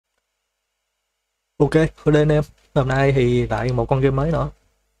Ok, ok anh em. Hôm nay thì lại một con game mới nữa.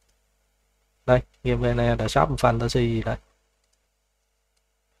 Đây, game này là Shop Fantasy gì đây.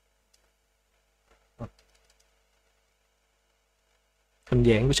 Hình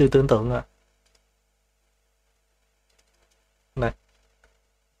dạng của sư tưởng tượng à. Này,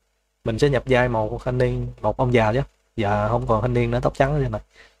 mình sẽ nhập vai một thanh niên, một ông già chứ. Giờ không còn thanh niên nữa, tóc trắng như này.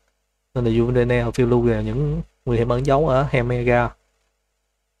 Nên là Jules Verne phiêu lưu về những nguy hiểm ẩn giấu ở Hemega.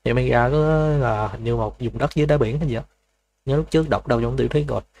 Hemega có là hình như một vùng đất dưới đáy biển hay gì đó. Nhớ lúc trước đọc đâu trong tiểu thuyết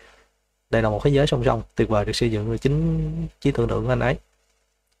rồi. Đây là một thế giới song song tuyệt vời được xây dựng từ chính trí tưởng tượng của anh ấy.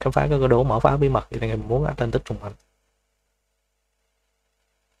 Khám phá các đồ mở phá bí mật thì ngày muốn Atlantis trùng hành.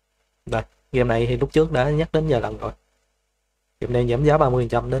 Đây, game này thì lúc trước đã nhắc đến vài lần rồi. Game này giảm giá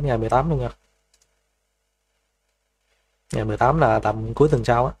 30% đến ngày 18 luôn nha. Ngày 18 là tầm cuối tuần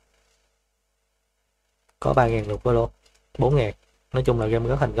sau á. Có 3.000 lượt follow, 4.000. Nói chung là game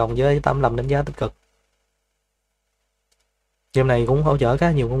rất thành công với 85 đánh giá tích cực. Game này cũng hỗ trợ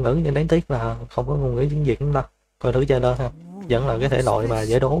khá nhiều ngôn ngữ nhưng đáng tiếc là không có ngôn ngữ tiếng Việt chúng ta. Coi thử chơi lên ha. Vẫn là cái thể loại mà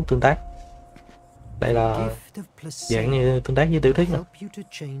dễ đố tương tác. Đây là dạng như tương tác với tiểu thuyết nữa.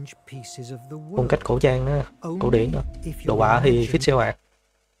 Phong cách cổ trang đó, cổ điển đó. Đồ họa thì pixel art.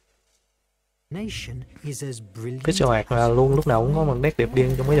 Pixel art là luôn lúc nào cũng có một nét đẹp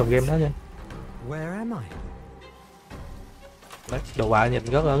riêng trong cái dòng game đó chứ. Đấy, đồ họa nhìn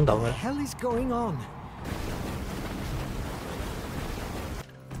rất là ấn tượng rồi.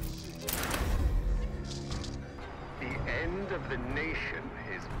 The nation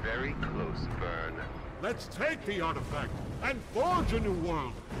is very close, Verne. Let's take the artifact and forge a new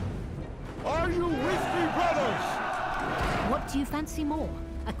world. Are you with me, brothers? What do you fancy more?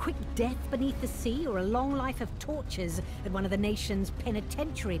 A quick death beneath the sea or a long life of tortures at one of the nation's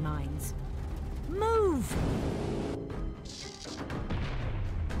penitentiary mines? Move!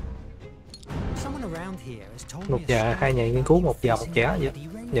 Một già, hai nhà nghiên cứu, một già một trẻ vậy.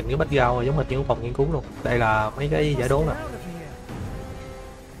 Nhìn cái background giống hệt như phòng nghiên cứu luôn. Đây là mấy cái giải đố nè.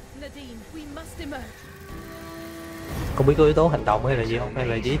 Không biết có yếu tố hành động hay là gì không, hay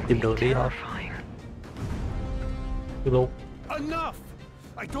là chỉ tìm đường đi thôi. Đi luôn.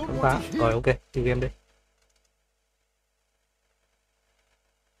 Không phá. Rồi ok, chơi game đi.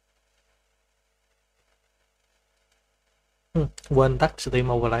 Quên tắt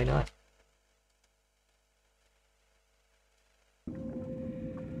Steam Overlay nữa.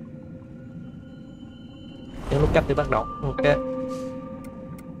 Nhấn nút cách để bắt đầu. Ok.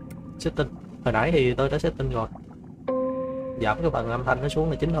 Setting. Hồi nãy thì tôi đã setting rồi. Giảm cái phần âm thanh nó xuống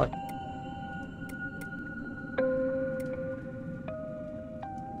là chính thôi.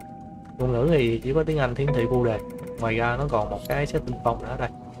 Ngôn ngữ thì chỉ có tiếng Anh, hiển thị phụ đề. Ngoài ra nó còn một cái setting phông nữa ở đây.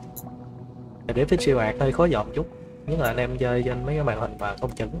 Để pixel art hơi khó dòm chút, nhất là anh em chơi trên mấy cái màn hình mà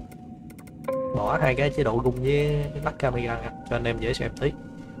không chuẩn. Bỏ hai cái chế độ rung với lắc camera nha, cho anh em dễ xem tí.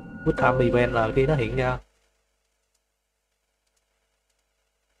 With time event là khi nó hiện ra.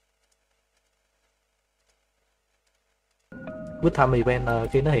 With time event là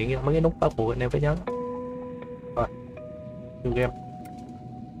khi nó hiện ra mấy cái nút bắt buộc anh em phải nhớ. Rồi, vô game.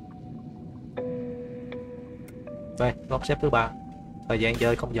 Đây, lót xếp thứ 3. Thời gian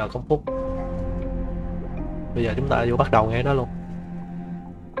chơi 0 giờ 0 phút. Bây giờ chúng ta vô bắt đầu ngay đó luôn.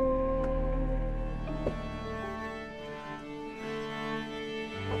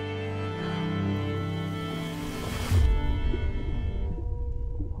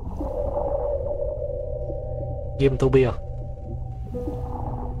 Game to beer.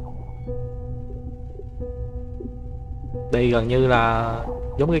 Đây gần như là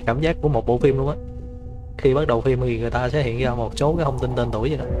giống cái cảm giác của một bộ phim luôn á. Khi bắt đầu phim thì người ta sẽ hiện ra một số cái thông tin tên tuổi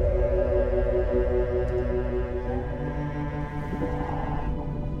vậy đó.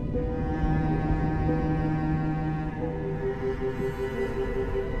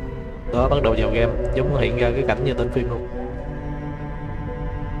 Đó, bắt đầu vào game giống hiện ra cái cảnh như tên phim luôn.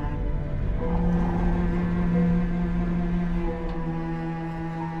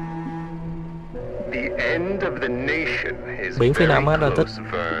 Biển phía nam Atlantis.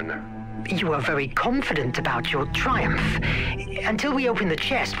 You are very confident about your triumph. Until we open the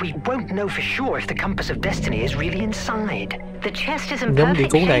chest, we won't know for sure if the compass of destiny is really inside. The chest is in Nhóm nghiên perfect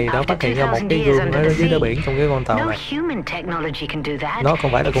cứu này shape đã after phát hiện ra một 2000 cái years gương under ở the dưới đáy sea. biển trong cái con tàu No này. human technology can do that. Nó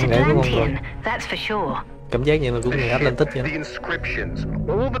không phải là It's công nghệ của con người. Atlantean, that's for sure. Cảm giác như là của người Atlantis vậy đó.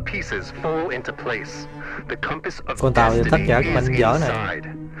 Con tàu thì tất cả các mảnh vỡ này.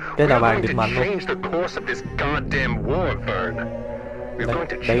 Cái đà bàn định mệnh luôn.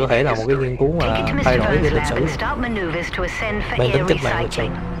 Đây có thể là một cái nghiên cứu mà thay đổi cái lịch sử, mang tính cách mạng lịch sử.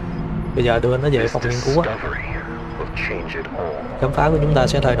 Bây giờ đưa nó về phòng nghiên cứu á. Khám phá của chúng ta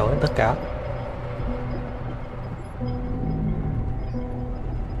sẽ thay đổi tất cả.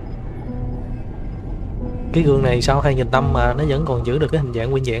 Cái gương này sau 2000 năm mà nó vẫn còn giữ được cái hình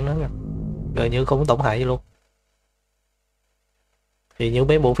dạng nguyên vẹn đó kìa, gần như không có tổn hại gì luôn. Thì như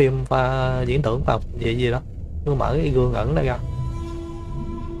mấy bộ phim diễn tưởng Pháp vậy gì đó, cứ mở cái gương ẩn ra.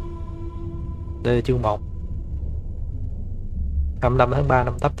 Đây là chương 1, 25 tháng 3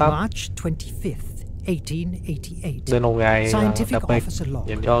 năm Táp Táp. March 25th, 1888. Đây là một ngày Scientific đặc biệt officer log.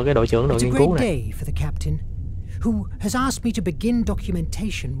 dành cho cái đội trưởng đội It's a nghiên great cứu này. day for the captain, who has asked me to begin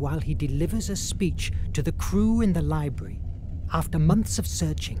documentation while he delivers a speech to the crew in the library. After months of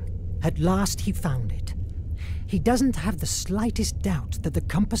searching, at last he found it. He doesn't have the slightest doubt that the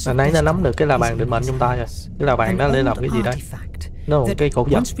compass of Anh ấy đã nắm destiny được cái là is bàn in định mệnh his trong tay rồi. hands. Cái là bàn đó để làm cái gì đấy? Nó là một cái cột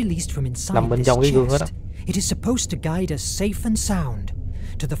vật nằm bên trong cái gương đó. It is supposed to guide us safe and sound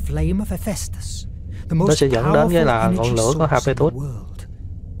to the flame of Hephaestus, the Nó most sẽ dẫn đến cái là powerful ngọn energy lửa của source in the Hephaestus. world.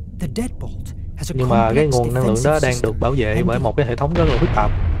 The deadbolt has a Nhưng mà cái complex nguồn năng lượng đó defensive đang được system bảo vệ and bởi một cái hệ thống rất là phức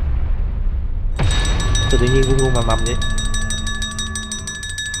tạp. Thì tự nhiên rung mà mầm vậy.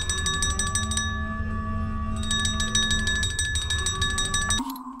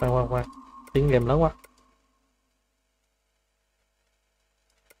 Khoan, tiếng game lớn quá.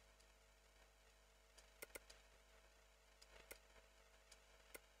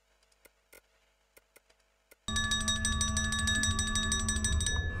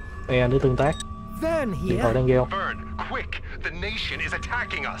 Nghe đứa tương tác. Verne Điện thoại here. đang reo. Verne, quick! The nation is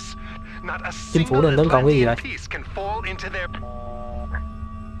attacking us. Not a Chính phủ single đang tấn công cái gì Atlantean vậy? piece can fall into their...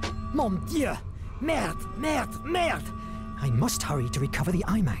 Mon Dieu! Merde! Merde! Merde! I must hurry to recover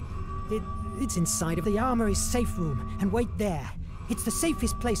the iMac. It's inside of the armory's safe room, and wait there. It's the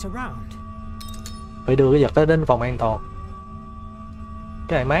safest place around. Phải đưa cái vật đó đến phòng an toàn.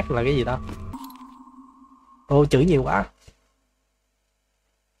 Cái này mát là cái gì đó? Ô, chữ nhiều quá.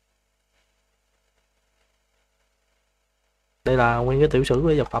 Đây là nguyên cái tiểu sử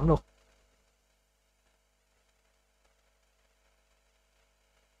của vật phẩm luôn.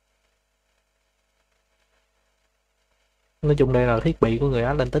 Nói chung đây là thiết bị của người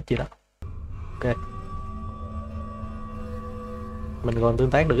Atlantis gì đó. Ok. Mình còn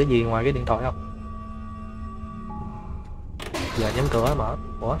tương tác được cái gì ngoài cái điện thoại không? Giờ nhấn cửa mở.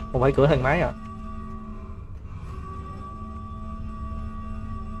 Ủa, không phải cửa thang máy à?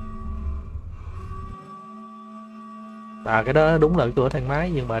 À, cái đó đúng là cửa thang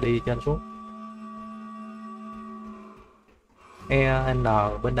máy nhưng mà đi trên xuống. EN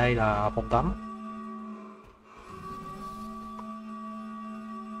bên đây là phòng tắm.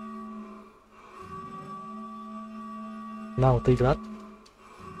 Nautilus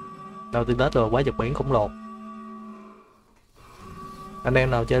rồi quái vật biển khổng lồ. Anh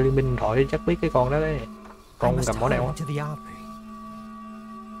em nào chơi liên minh điện thoại chắc biết cái con đó đấy. Con cầm mỏ đeo á.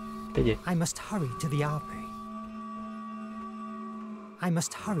 Cái gì? I must hurry to the armory. I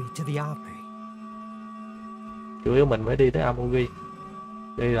must hurry to the armory. Chủ yếu mình phải đi tới Amogi.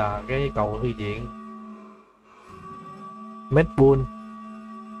 Đây là cái cầu thư viện Medbull.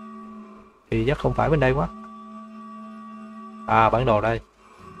 Thì chắc không phải bên đây quá. À, bản đồ đây.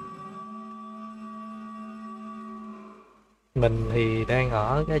 Mình thì đang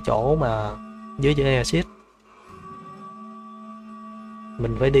ở cái chỗ mà dưới chữ exit.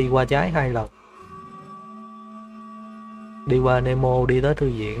 Mình phải đi qua trái 2 lần. Đi qua Nemo, đi tới thư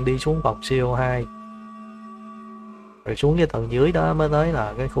viện, đi xuống phòng CO2. Rồi xuống cái tầng dưới đó mới tới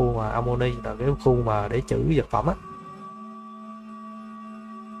là cái khu mà Ammoni, là cái khu mà để trữ vật phẩm á.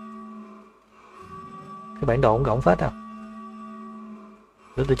 Cái bản đồ cũng rộng phết à.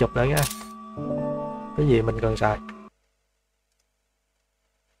 Để tôi chụp lại nha. Cái gì mình cần xài.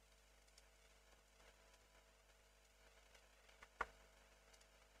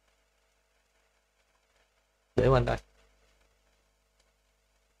 Để bên đây.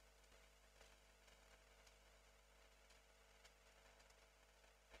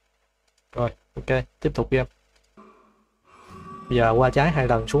 Rồi, ok, tiếp tục game. Bây giờ qua trái 2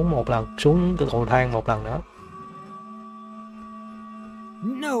 lần, xuống 1 lần, xuống cái cầu thang 1 lần nữa.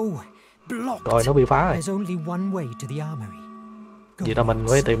 No, blocked. Rồi nó bị phá rồi. There's only one way to the armory. Vậy là mình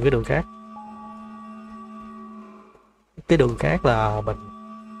phải tìm cái đường khác. Cái đường khác là mình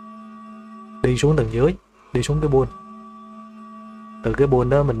đi xuống tầng dưới, đi xuống cái buôn. Từ cái buôn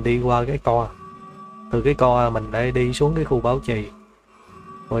đó mình đi qua cái co. Từ cái co mình lại đi xuống cái khu bảo trì.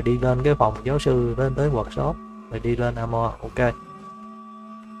 Rồi đi lên cái phòng giáo sư, lên tới workshop, rồi đi lên Amor. Ok.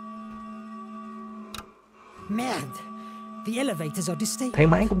 Merde. The elevators are disabled. Thang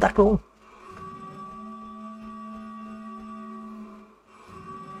máy cũng tắt luôn.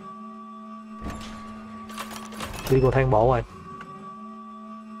 Đi cầu thang bộ rồi.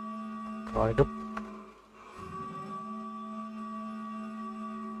 Rồi đúp.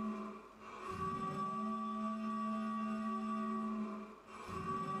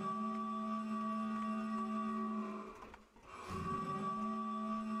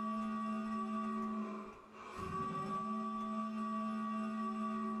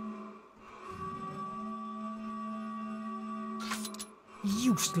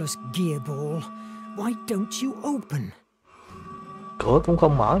 Useless gearball. Why don't you open? Cửa cũng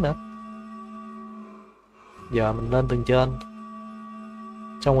không mở nữa. Giờ mình lên tầng trên.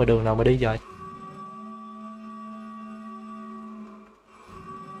 Trong ngoài đường nào mà đi vậy?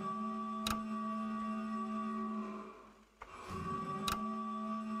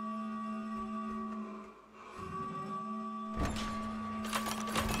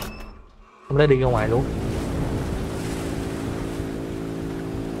 Không lẽ đi ra ngoài luôn?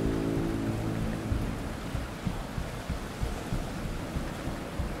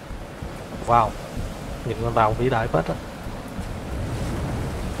 Wow, nhìn con tàu vĩ đại phết á.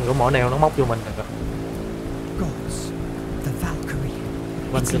 Có mỏ neo nó móc vô mình rồi. Gods, the Valkyrie.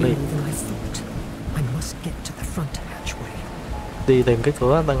 It's Valkyrie. nearer than I thought. I must get to the front hatchway. Đi tìm cái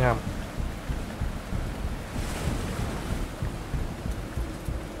cửa tầng hầm.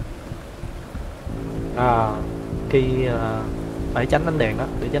 Khi phải tránh ánh đèn đó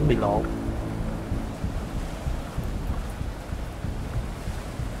để tránh bị lộ.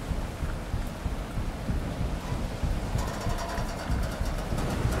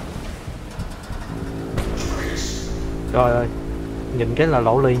 Trời ơi, nhìn cái là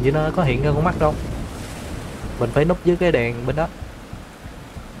lộ liền chứ nó có hiện ra con mắt đâu. Mình phải núp dưới cái đèn bên đó.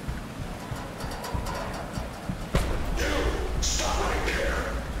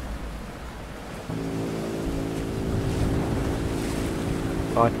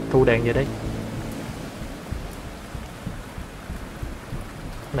 Rồi, thu đèn về đi.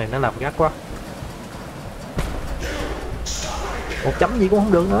 Cái này nó làm gắt quá. Một chấm gì cũng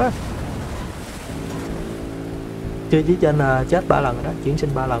không được nữa. Chưa dưới trên chết 3 lần rồi đó, chuyển sinh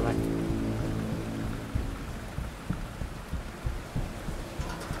 3 lần rồi.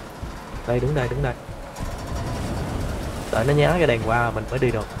 Đây, đứng đây, đứng đây. Đợi nó nhá cái đèn qua mình mới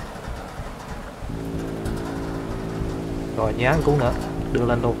đi được. Rồi nhá một cú nữa, đưa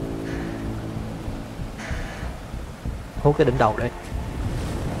lên luôn. Hút cái đỉnh đầu đây.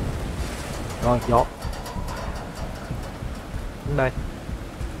 Rồi, giọt. Đứng đây.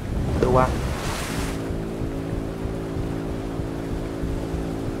 Đưa qua.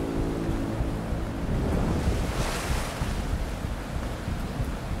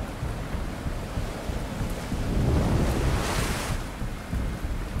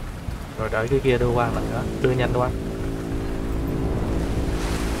 Rồi đợi cái kia đưa qua lần nữa, đưa nhanh qua.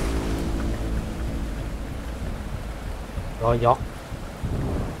 Rồi giọt.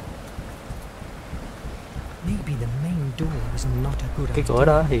 Maybe the main door was not a good Cái idea. cửa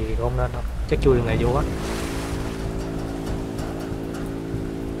đó thì không nên đâu, chắc chui đường này vô á.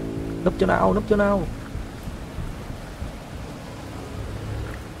 Núp chỗ nào, núp chỗ nào.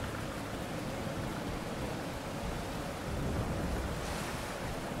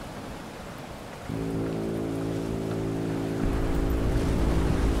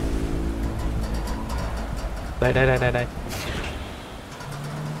 Đây, đây, đây, đây, đây.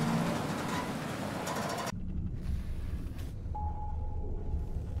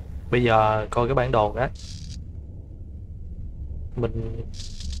 Bây giờ coi cái bản đồ cái. Mình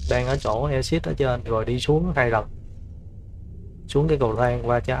đang ở chỗ exit ở trên rồi đi xuống 2 lần. Xuống cái cầu thang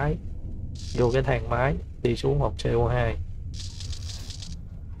qua trái, vô cái thang máy, đi xuống hộp CO2.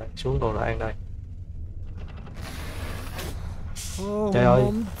 Đây, xuống cầu thang đây. Oh, Trời ơi.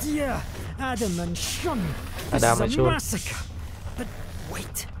 mon Dieu! Adam and Shun! This Adam is a and Shun. massacre! But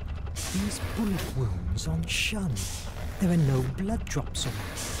wait! These bullet wounds on Shun. There are no blood drops on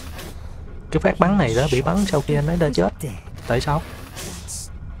it. Cái phát bắn này đó bị bắn sau khi anh ấy đã chết. Dead. Tại sao? That's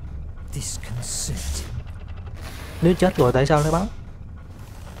disconcerting. Nếu chết rồi tại sao nó bắn?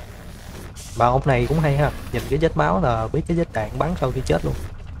 Bà ông này cũng hay ha. Nhìn cái vết máu là biết cái vết đạn bắn sau khi chết luôn.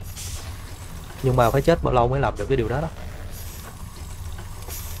 Nhưng mà phải chết bao lâu mới làm được cái điều đó đó.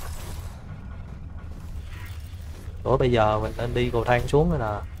 Ủa bây giờ mình nên đi cầu thang xuống rồi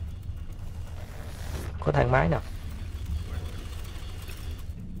nè. Có thang máy nè.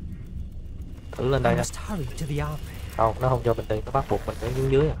 Thử lên đây I nè. must hurry to the armory. Không, nó không cho mình đi, nó bắt buộc mình phải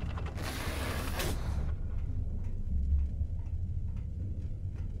xuống dưới à.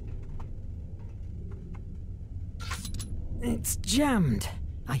 It's jammed.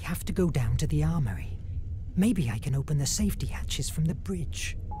 I have to go down to the armory. Maybe I can open the safety hatches from the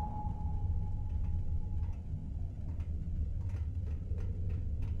bridge.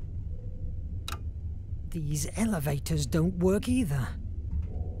 These elevators don't work either.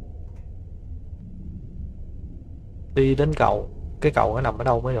 Đi đến cầu. Cái cầu nó nằm ở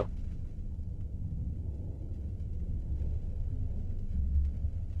đâu mới được?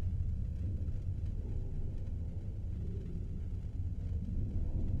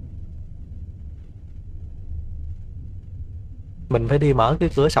 Mình phải đi mở cái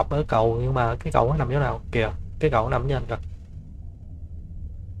cửa sọc ở cầu, nhưng mà cái cầu nó nằm chỗ nào kìa, cái cầu nó nằm trên kìa.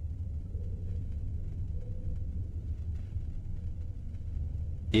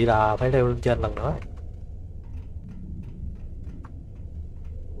 Vậy là phải leo lên trên lần nữa.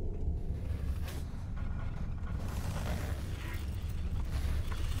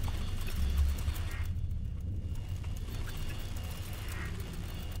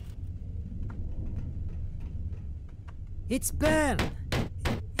 It's Verne.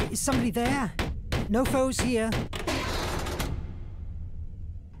 Is somebody there? No foes here.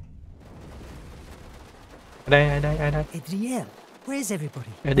 Ai đây? Adriel, where's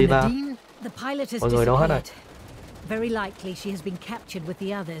everybody? Đi ra. Nadine? The pilot has Mọi người đâu hết rồi? disappeared. Very likely she has been captured with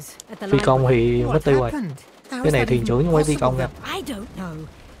the others at the Phi công library. thì mất tiêu rồi. happened? How Cái is này that thuyền even trưởng quay phi công possible? nha. I don't know.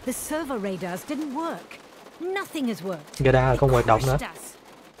 The servo radars didn't work. Nothing has worked. Radar không They hoạt động nữa. crushed us.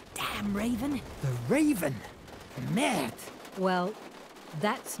 Damn Raven. The Raven. Merde. Well,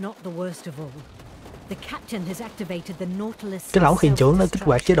 that's not the worst of all. The captain has activated the Nautilus. Cái lão thuyền trưởng nó kích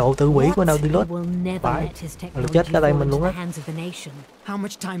hoạt chế độ tự hủy của Nautilus. Will never Phải. let his Nó technology chết ở đây fall mình luôn into á. the hands of the nation. How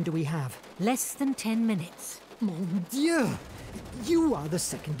much time do we have? Less than 10 minutes. Mon Dieu. You are the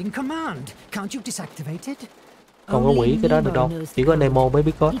second in command. Can't you deactivate it? Không có quỷ cái đó được đâu. Chỉ có Nemo mới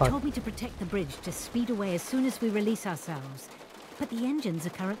biết có He thôi. told me to protect the bridge to speed away as soon as we release ourselves. But the engines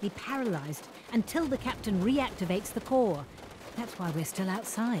are currently paralyzed until the captain reactivates the core. That's why we're still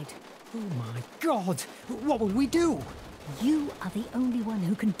outside. Oh my God. What will we do? You are the only one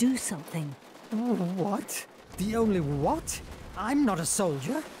who can do something. What? The only what? I'm not a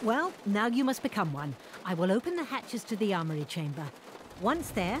soldier. Well, now you must become one. I will open the hatches to the armory chamber.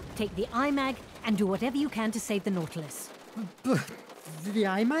 Once there, take the iMag and do whatever you can to save the Nautilus. But the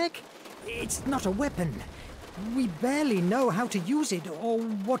iMac? It's not a weapon. We barely know how to use it or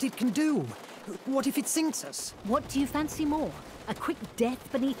what it can do. What if it sinks us? What do you fancy more? A quick death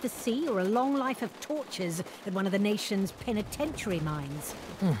beneath the sea or a long life of tortures at one of the nation's penitentiary mines?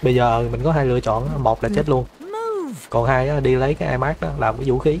 Bây giờ mình có hai lựa chọn, một là chết luôn, Move! còn hai á, đi lấy cái iMac đó làm cái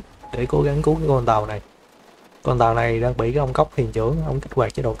vũ khí để cố gắng cứu cái con tàu này. Con tàu này đang bị cái ông cóc thuyền trưởng, ông kích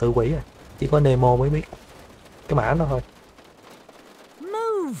hoạt chế độ tự hủy rồi. Chỉ có Nemo mới biết cái mã đó thôi.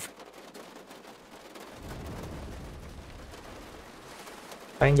 Move!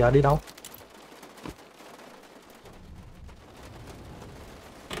 Bạn giờ đi đâu?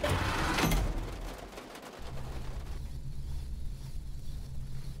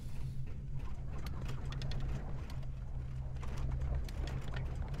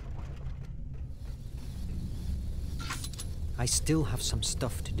 I still have some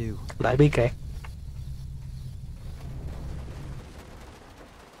stuff to do. Lại bị kẹt.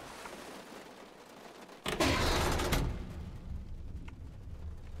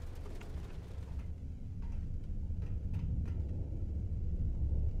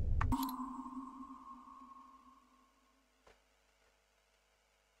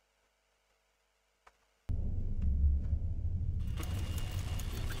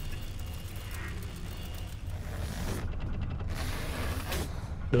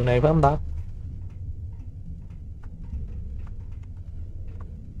 Đường này phải không ta?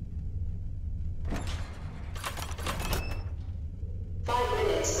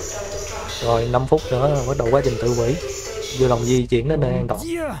 Rồi 5 phút nữa bắt đầu quá trình tự hủy. Vừa lòng di chuyển đến nơi an toàn.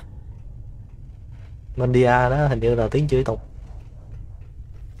 Yeah. Mandia đó hình như là tiếng chửi tục.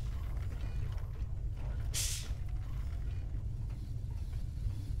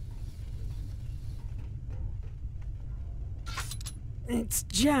 It's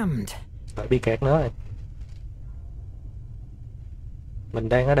jammed. Lại bị kẹt nữa rồi. Mình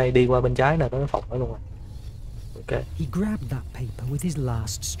đang ở đây đi qua bên trái nè, có cái phòng đó luôn rồi. Ok. He grabbed that paper with his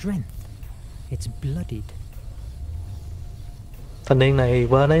last strength. It's bloodied. Thanh niên này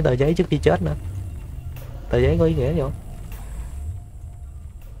vơ lấy tờ giấy trước khi chết nữa. Tờ giấy có ý nghĩa gì không?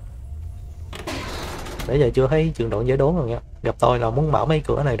 Nãy giờ chưa thấy trường đoạn giải đố rồi nha. Gặp tôi là muốn mở mấy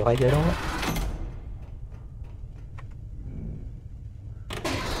cửa này được phải giải đố á.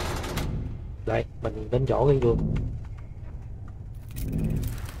 Đây, mình đến chỗ cái giường.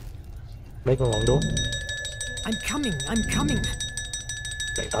 Mấy con ngọn đuốc. I'm coming, I'm coming.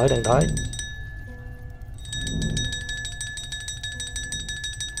 Đang tới.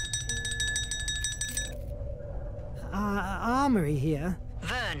 Armory here.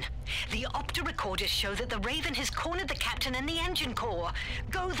 Verne, the opta recorders show that the Raven has cornered the captain and the engine core.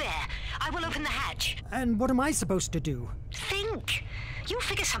 Go there. I will open the hatch. And what am I supposed to do? Think. You'll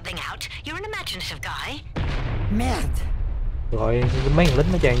figure something out. You're an imaginative guy. Merde. Rồi mấy thằng lính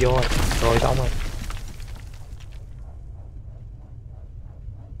nó tràn vô rồi. Rồi xong rồi.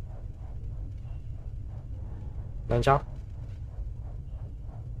 Làm sao?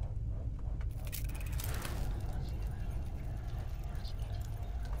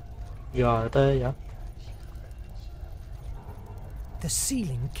 GT vậy. The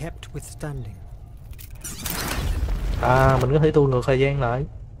ceiling kept withstanding. À, mình có thể tua ngược thời gian lại.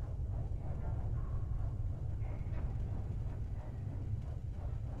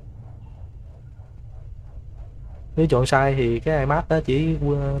 Nếu chọn sai thì cái iMac đó chỉ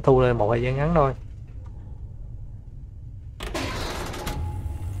thu lên một thời gian ngắn thôi.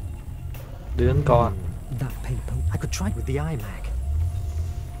 Đi đến co. That paper, I could try with the iMac.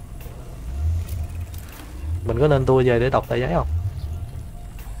 Mình có nên tua về để đọc tờ giấy không?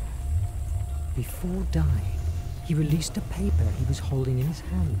 Before dying, he released a paper he was holding in his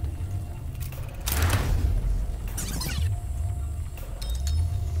hand.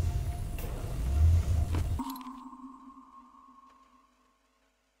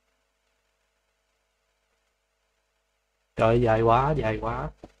 Trời, dài quá, dài quá.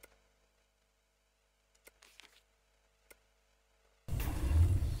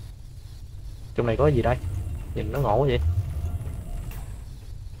 Trong này có gì đây? Nhìn nó ngộ vậy.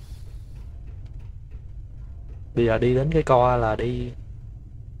 Bây giờ đi đến cái co là đi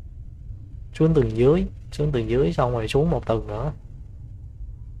xuống tầng dưới xong rồi xuống một tầng nữa.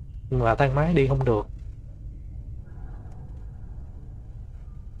 Nhưng mà thang máy đi không được.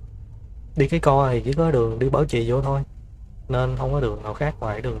 Đi cái co thì chỉ có đường đi bảo trì vô thôi, nên không có đường nào khác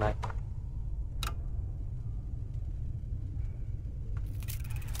ngoài cái đường này.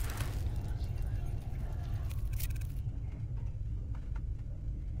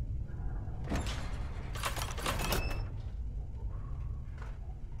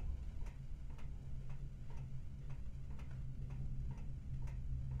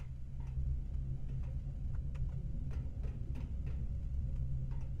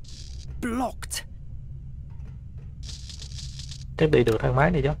 Blocked. Chắc đi được thang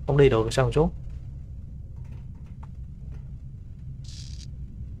máy này chứ, không đi được sao xuống.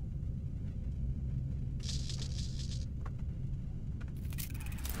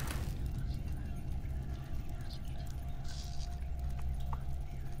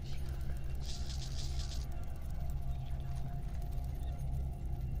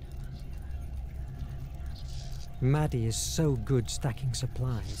 Maddie is so good stacking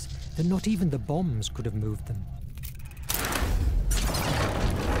supplies that not even the bombs could have moved them.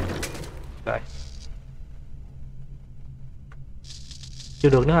 Rồi. Chưa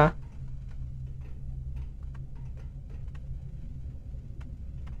được nữa hả?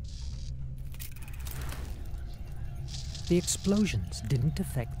 The explosions didn't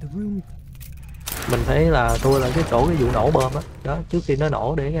affect the room. Mình thấy là tôi là cái chỗ cái vụ nổ bom á. Đó, trước khi nó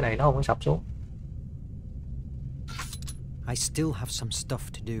nổ để cái này nó không có sập xuống. I still have some stuff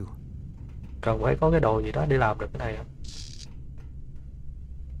to do. Cần phải có cái đồ gì đó để làm được cái này.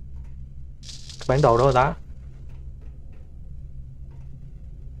 Bản đồ đó đã.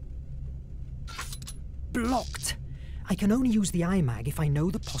 Blocked. I can only use the iMac if I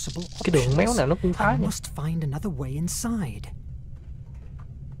know the possible options. Cái đường méo này nó cũng phá I nhỉ. must find another way inside.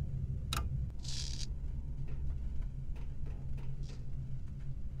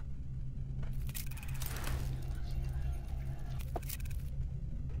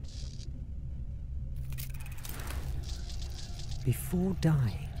 Before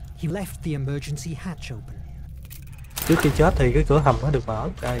dying, he left the emergency hatch open. Trước khi chết thì cái cửa hầm nó được mở.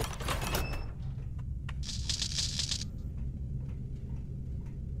 Đây.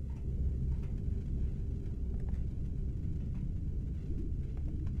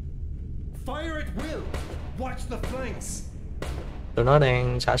 Fire at will. Watch the flanks. Tụi nó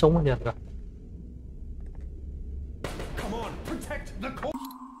đang xả súng ở trên rồi. Come on, protect the core.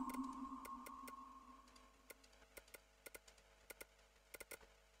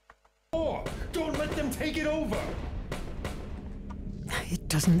 Don't let them take it over. It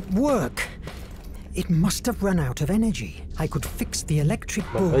doesn't work. It must have run out of energy. I could fix the electric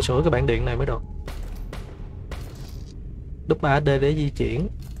Mình board. phải sửa cái bảng điện này mới được. Nút A D để di chuyển,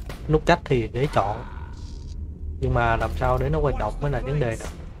 nút cách thì để chọn. Nhưng mà làm sao để nó hoạt động mới là vấn đề nè.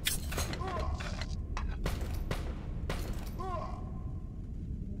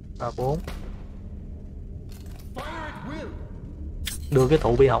 A4. Đưa cái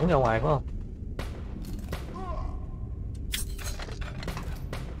trụ bị hỏng ra ngoài phải không?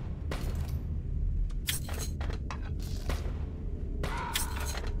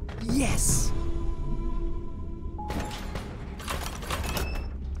 Yes.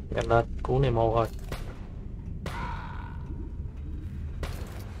 Nhanh lên, cứu Nemo thôi.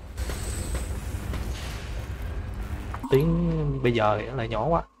 Tiếng bây giờ thì nó lại nhỏ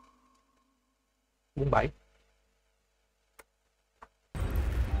quá. 47.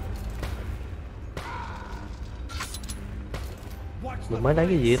 Mình mới lấy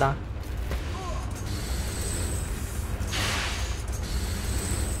cái gì ta?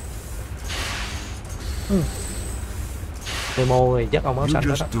 Demo thì chắc ông áo You xanh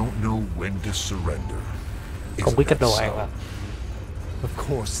đó, just don't know when to surrender. không biết cách Isn't đầu that hàng à. so? Of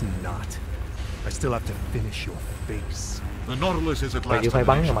course not. I still have to finish your face. The Nautilus is at Mày last chỉ phải in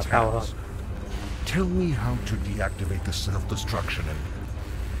bắn the vào mặt nation's tao thôi. hands. Tell me how to deactivate the self-destruction and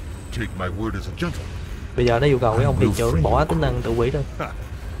take my word as a gentleman. Bây giờ nó yêu cầu cái ông thị trưởng bỏ tính năng tự hủy thôi.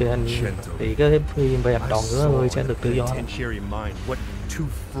 Thì anh thì cái phim về hành động nữa ngươi sẽ được tự do. Penitentiary mind what to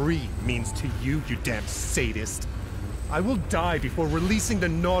free means to you, you damn sadist. I will die before releasing the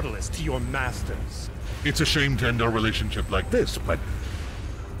Nautilus to your masters. It's a shame to end our relationship like this, but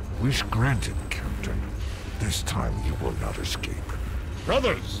wish granted, Captain. This time you will not escape.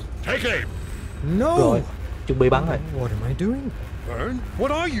 Brothers, take aim. No! Rồi, chuẩn bị bắn rồi. What am I doing? Verne,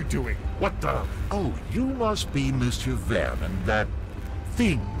 what are you doing? What the? Oh, you must be Mr. Verne, and that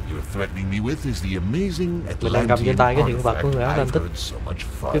thing you're threatening me with is the amazing Mình đang cầm trên Atlantean tay cái hiện vật của artifact người Áo Xanh I've tích. heard so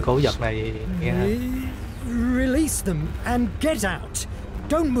much Cái cổ fuzz. vật này nghe Release them and get out.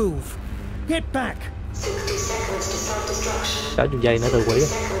 Don't move. Get back. 60 seconds to self-destruction. cả chục giây nữa tự hủy. 30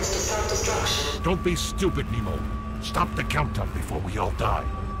 seconds to self-destruction. Don't be stupid, Nemo. Stop the countdown before we all die.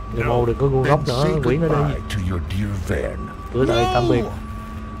 Nemo đừng có ngu Then ngốc nữa, say quỷ nó đi. goodbye to your dear Verne. Gửi lời tạm biệt.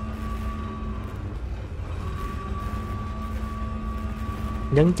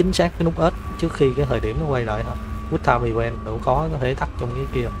 Nhấn chính xác cái nút ếch trước khi cái thời điểm nó quay lại hả? With time event đủ có thể tắt trong cái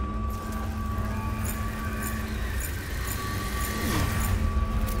kia.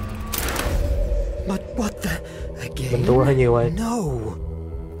 But what the... Again? Mình thua hơi nhiều rồi. No.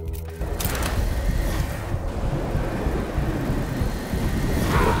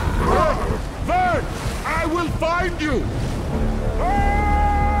 Verne, I will find you.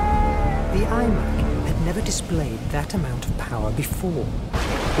 The iMac had never displayed that amount of power before.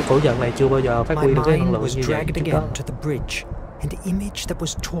 Cái cổ vật này chưa bao giờ phát My huy được cái năng mind lượng was như vậy dragged trước đó. again to the bridge, an image that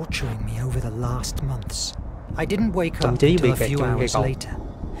was torturing me over the last months. I didn't wake Thậm up chí until bị a kẹt few trong cây hours cầu. later,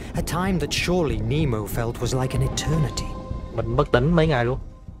 a time that surely Nemo felt was like an eternity. Mình bất tỉnh mấy ngày luôn,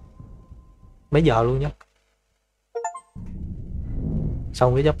 mấy giờ luôn nhé.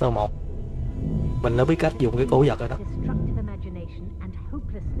 Xong cái chapter 1 mình đã biết cách dùng cái cổ vật rồi đó. Destructive imagination and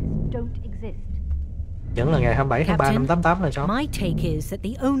hopelessness don't exist. Vẫn là ngày 27 tháng 3 năm Captain, 88 là sao? my take is that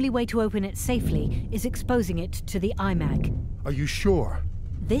the only way to open it safely is exposing it to the iMag. Are you sure?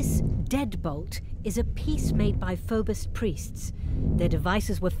 This deadbolt is a piece made by Phobos priests. Their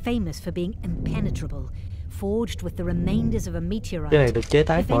devices were famous for being impenetrable, forged with the remainders of a meteorite. Cái này được chế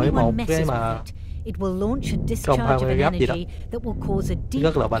tác If bởi anyone một messes cái with mà it, it will launch a discharge of an gấp gì đó. energy that will cause a deep,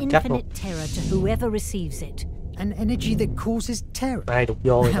 Rất là bền chắc luôn. infinite terror to whoever receives it. An energy that causes terror. ai đục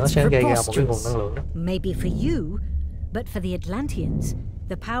vô thì nó That's sẽ gây ra một cái nguồn preposterous. năng lượng đó. Maybe for you, but for the Atlanteans,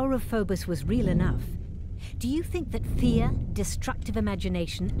 the power of Phobos was real enough. Do you think that fear, destructive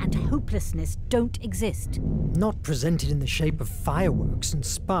imagination, and hopelessness don't exist? Not presented in the shape of fireworks and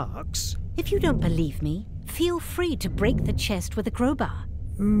sparks. If you don't believe me, feel free to break the chest with a crowbar.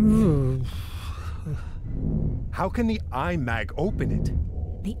 How can the iMag open it?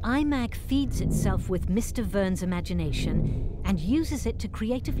 The iMag feeds itself with Mr. Verne's imagination and uses it to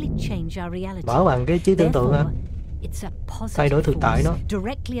creatively change our reality. Mở bằng cái trí tưởng tượng ha. Therefore, it's a Thay đổi positive thực tại force nó.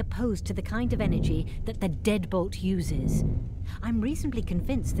 directly opposed to the kind of energy that the deadbolt uses. I'm reasonably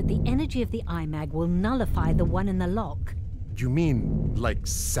convinced that the energy of the iMag will nullify the one in the lock. You mean like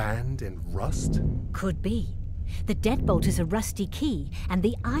sand and rust? Could be. The deadbolt is a rusty key, and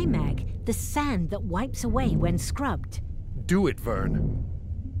the iMag, the sand that wipes away when scrubbed. Do it, Verne.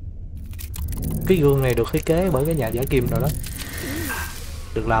 Cái gương này được thiết kế bởi cái nhà giả kim rồi đó.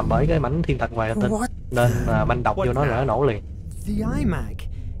 Được làm bởi cái mảnh thiên thạch ngoài hành tinh. What? Nên mà manh độc vô nó là nó nổ liền. The iMac,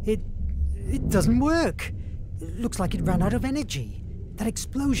 it doesn't work. It looks like it ran out of energy. That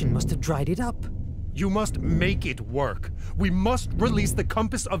explosion must have dried it up. You must make it work. We must release the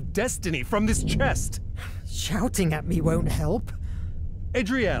compass of destiny from this chest. Shouting at me won't help.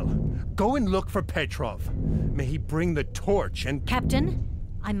 Adriel, go and look for Petrov. May he bring the torch and... Captain,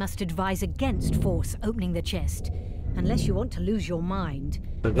 I must advise against force opening the chest, unless you want to lose your mind.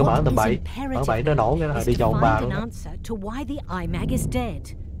 Đừng có mở tầm bậy. Mở bậy nó nổ cái là is đi to cho ông bà find luôn an đó. answer to why the iMag is dead.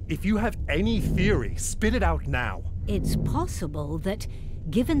 If you have any theory, spit it out now. It's possible that,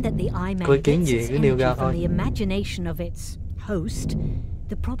 given that the Có ý iMag kiến gets gì its cứ nêu energy ra from thôi. the imagination of its host,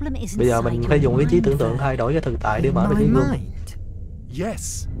 the problem isn't Bây giờ mình inside phải your dùng cái trí mind, tưởng tượng Verne. thay đổi cái thực tại để mở được My cái gương. mind.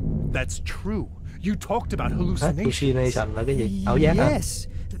 Yes, that's true. You talked about hallucinations. Hallucination là cái gì? Ảo giác hả? Yes.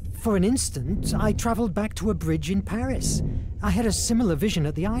 For an instant, I travelled back to a bridge in Paris. I had a similar vision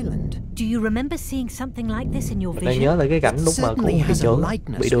at the island. Do you remember seeing something like this in your Mình đang vision? nhớ lại cái cảnh It lúc mà của certainly thị has a trưởng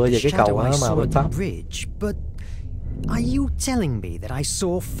likeness bị đưa with về the cái cầu shadow I đó mà saw bên at Pháp. the bridge, but are you telling me that I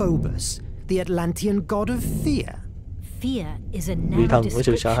saw Phobos, the Atlantean god of fear? Fear is a Vì narrow thần với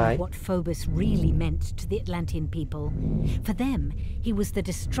sự sợ description hãi. of what Phobos really meant to the Atlantean people. For them, he was the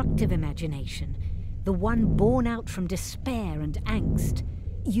destructive imagination, the one born out from despair and angst.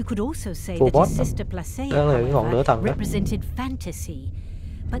 You could also say that Phobos his sister Placeia, đó là cái ngọn lửa however, thần đó. represented fantasy.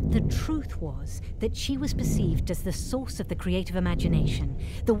 But the truth was that she was perceived as the source of the creative imagination,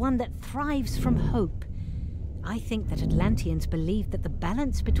 the one that thrives from hope. I think that Atlanteans believed that the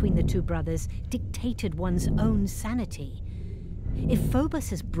balance between the two brothers dictated one's own sanity. If Phobos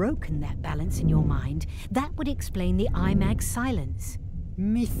has broken that balance in your mind, that would explain the IMAG silence.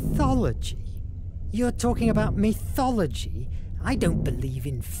 Mythology? You're talking about mythology? I don't believe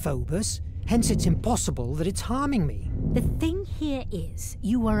in Phobos, hence it's impossible that it's harming me. The thing here is,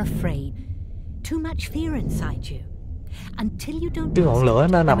 you are afraid. Too much fear inside you. Until you don't Cái ngọn lửa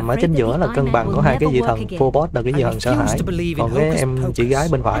nó nằm ở chính giữa là cân bằng của hai cái vị thần. Phobos là cái vị thần sợ hãi, còn cái em chị gái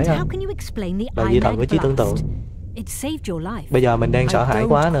bên phải là vị thần của trí tưởng tượng. Bây giờ mình đang sợ hãi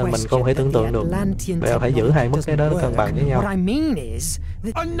quá nên mình không thể tưởng tượng được. Bây giờ phải giữ hai mức cái đó cân bằng với nhau.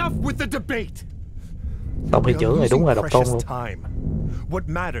 Tổng thị trưởng này đúng là độc tôn luôn. What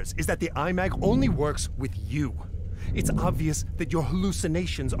matters is that the IMAG only works with you. It's obvious that your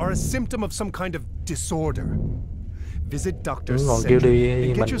hallucinations are a symptom of some kind of disorder. Visit Dr. Còn kêu đi and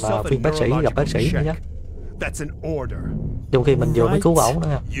mình get yourself a phiên bác sĩ gặp bác sĩ neurological nhé. check. That's an order. Trong khi mình vừa mới cứu ổng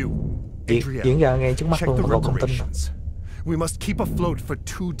nữa. Việc Adrian, diễn ra ngay trước mắt check luôn the mà cậu không tin. reparations. We must keep afloat for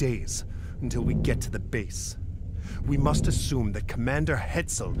 2 days until we get to the base. We must assume that Commander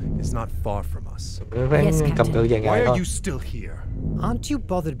Hetzel is not far from us. Yes, Cầm cự vài Why ngày are thôi. you still here? Aren't you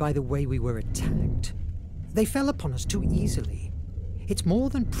bothered by the way we were attacked? They fell upon us too easily. It's more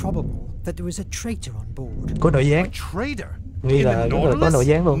than probable that there is a traitor on board. Có nội gián. Traitor? Nghi In là the có nội Nautilus?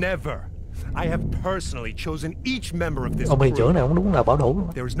 gián luôn. Never. I have personally chosen each member of this Ông thuyền trưởng crew. này cũng đúng là bảo thủ.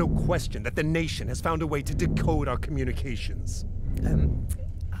 There is no question that the nation has found a way to decode our communications.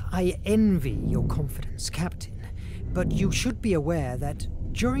 I envy your confidence, Captain. But you should be aware that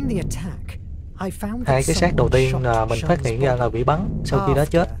during the attack, I found that Hai cái xác đầu someone tiên shot là mình phát Charles hiện ra là bị bắn sau khi đã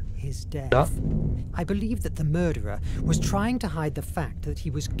chết. after his death. Đó. I believe that the murderer was trying to hide the fact that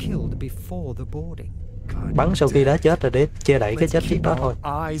he was killed before the boarding. Bắn sau khi đã chết rồi để che đậy cái Let's chết trước keep đó our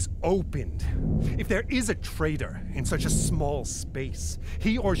thôi. eyes opened. If there is a traitor in such a small space,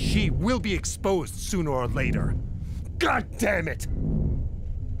 he or she will be exposed sooner or later. God damn it!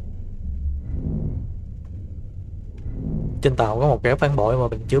 Trên tàu có một kẻ phản bội mà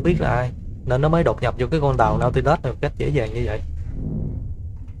mình chưa biết là ai, nên nó mới đột nhập vô cái con tàu Nautilus một cách dễ dàng như vậy.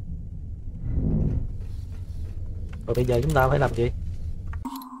 Rồi bây giờ chúng ta phải làm gì?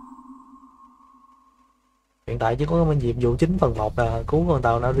 Hiện tại chỉ có nhiệm vụ chính phần 1 là cứu con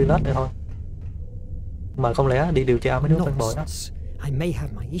tàu Nautilus này thôi. Mà không lẽ đi điều tra mấy đứa phản bội đó? Nonsense. I may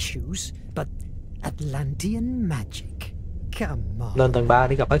have my issues, but Atlantean magic. Come on. Lên tầng 3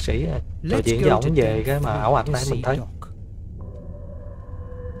 đi gặp bác sĩ trò chuyện với ổng về cái mà ảo ảnh nãy mình thấy.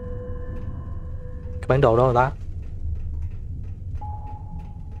 Cái bản đồ đó rồi ta.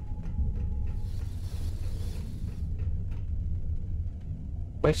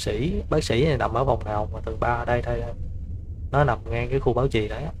 Bác sĩ này nằm ở phòng nào mà tầng 3 đây đây. Nó nằm ngang cái khu bảo trì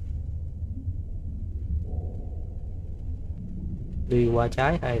đấy. Đi qua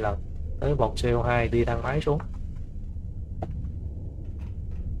trái 2 lần tới vòng CO2, đi thang máy xuống.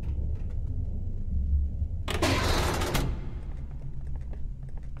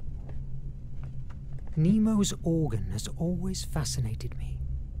 Nemo's organ has always fascinated me,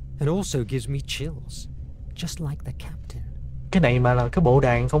 and also gives me chills, just like the captain. Cái này mà là cái bộ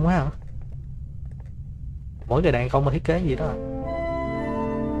đàn không á hả? Mỗi cái đàn không mà thiết kế gì đó à?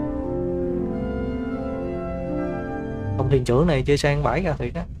 Ông thuyền trưởng này chơi sang bãi ra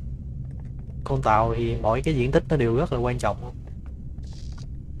thiệt á. Con tàu thì mỗi cái diện tích nó đều rất là quan trọng luôn.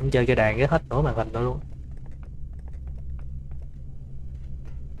 Ông chơi cái đàn cái hết nửa màn hình đó luôn.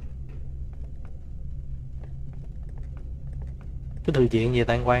 Cái thư viện về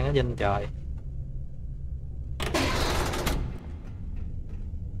tan quan ở trên trời.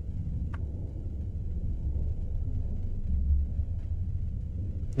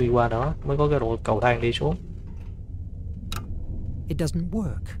 Đi qua đó mới có cái cầu thang đi xuống. It doesn't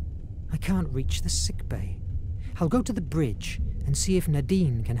work. I can't reach the sick bay. I'll go to the bridge and see if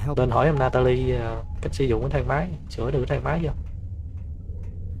Nadine can help. Nên hỏi em Natalie cách sử dụng cái thang máy, sửa được cái thang máy chưa?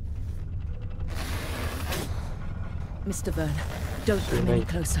 Mr. Verne, don't come any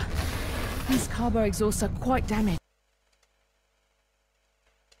closer. These carbo exhausts are quite damaged.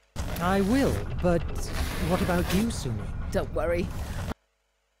 I will, but what about you, Sumi? Don't worry.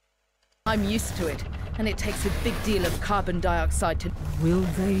 I'm used to it. and it takes a big deal of carbon dioxide to... Will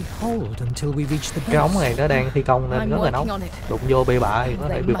they hold until we reach the Cái ống base? này nó đang thi công nên I'm rất là working nóng. on it. Đụng vô bê bạ thì có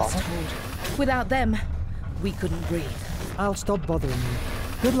thể They bị bỏng. must hold. Without them, we couldn't breathe. I'll stop bothering you.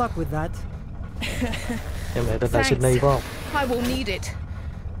 Good luck with that. Em lại tên là Thanks. Sydney phải không? I will need it.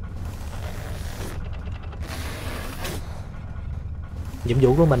 Nhiệm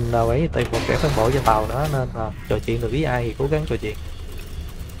vụ của mình là phải tìm một kẻ phản bội trên tàu đó, nên là trò chuyện được với ai thì cố gắng trò chuyện.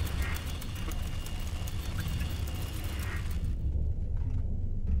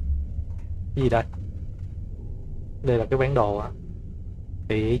 Cái gì đây? Đây là cái bản đồ à?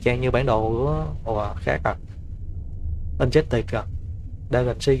 Thì y chang như bản đồ của khác à? Injected kìa. Đây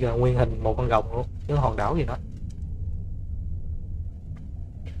là si kìa, nguyên hình một con rồng luôn, chứ hòn đảo gì đó.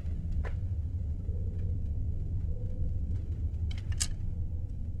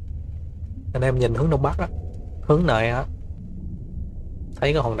 Anh em nhìn hướng đông bắc á, hướng này á,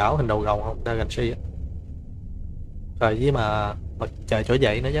 thấy cái hòn đảo hình đầu rồng không? Đây gần si á. Rồi với mà mặt trời trỗi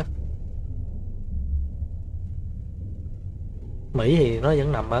dậy nữa chứ. Mỹ thì nó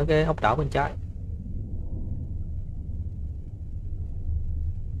vẫn nằm ở cái ốc đảo bên trái.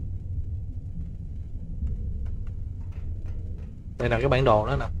 Đây là cái bản đồ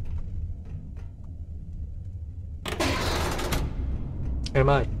đó nè. Em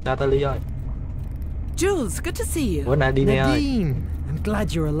ơi, Natalie ơi. Jules, good to see you. Bữa nay đi nè ơi. Nadine, I'm glad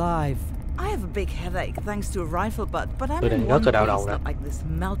you're alive. I have a big headache thanks to a rifle butt, but I'm Tôi đang in rất one là đau place đầu nè. not like this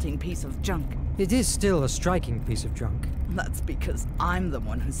melting piece of junk. It is still a striking piece of junk. That's because I'm the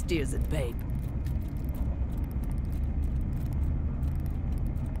one who steers it, babe.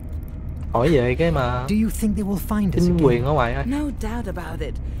 Hỏi về cái mà Do you think they will find us chính quyền again? ở ngoài ơi. No doubt about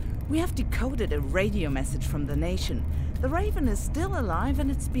it. We have decoded a radio message from the nation. The Raven is still alive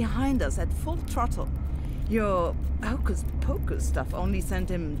and it's behind us at full throttle. Your hocus pocus stuff only sent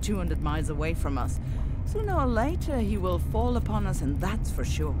him 200 miles away from us. Sooner or later he will fall upon us, and that's for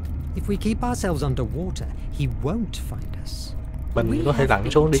sure. If we keep ourselves underwater, he won't find us. Mình có thể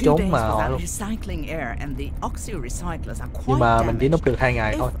lặn xuống để trốn mà họ luôn. Recycling air and the oxy recyclers are Nhưng quite mà mình chỉ damaged. núp được 2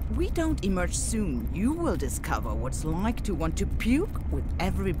 ngày thôi. If we don't emerge soon, you will discover what's like to want to puke with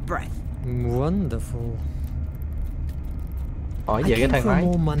every breath. Wonderful. Hỏi I về cái came thang for a máy.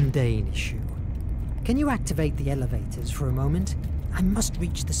 more mundane issue. Can you activate the elevators for a moment? I must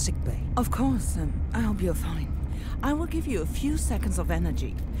reach the sick bay. Of course, I hope you're fine. I will give you a few seconds of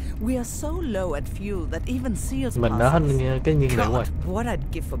energy. We are so low at fuel that even seals Mình pass đã hết us. cái nhiên liệu rồi. God, what I'd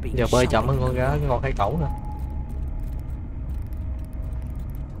give for being Giờ bơi shot chậm hơn in con the cá, water. con hải cẩu nữa.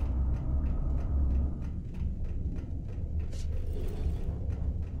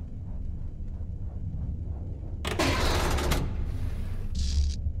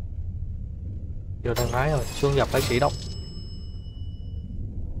 Vô thang máy rồi, xuống gặp bác sĩ Đốc.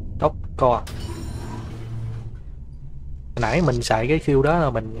 Đốc co. Hồi nãy mình xài cái khiêu đó là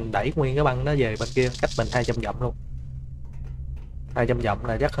mình đẩy nguyên cái băng đó về bên kia, cách mình 200 dặm luôn. 200 dặm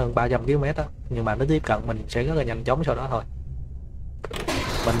là chắc hơn 300 km đó, nhưng mà nó tiếp cận mình sẽ rất là nhanh chóng sau đó thôi.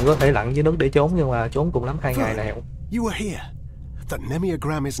 Mình có thể lặn dưới nước để trốn, nhưng mà trốn cùng lắm 2 ngày là hẹo. You are here. The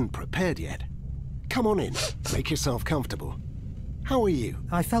Nemiagram isn't prepared yet. Come on in. Make yourself comfortable. How are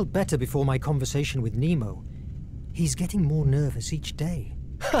you? I felt better before my conversation with Nemo. He's getting more nervous each day.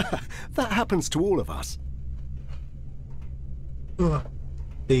 That happens to all of us.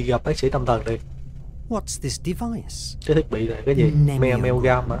 Đi gặp bác sĩ tâm thần đi. What's this device? Cái thiết bị này cái gì?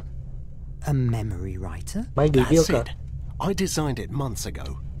 Amalgam hả? A memory writer? Mấy ghi viết That's hả? it. I designed it months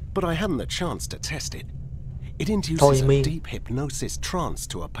ago, but I hadn't the chance to test it. It Thôi induces a miên. deep hypnosis trance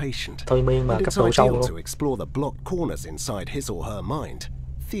to a patient. Thôi miên mà And cấp it's độ sâu ideal to luôn. explore the blocked corners inside his or her mind,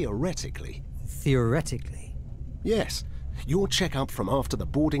 theoretically. Theoretically. Yes, your checkup from after the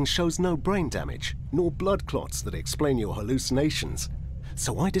boarding shows no brain damage, nor blood clots that explain your hallucinations.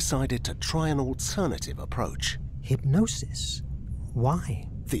 So I decided to try an alternative approach. Hypnosis? Why?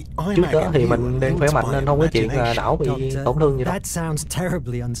 The Trước iMac đó and thì you mình are đang khỏe linked mạnh by nên không có chuyện là não bị imagination. tổn thương gì đâu. That sounds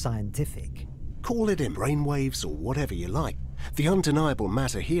terribly unscientific. Call it in brainwaves or whatever you like. The undeniable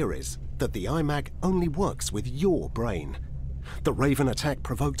matter here is that the iMac only works with your brain. The Raven attack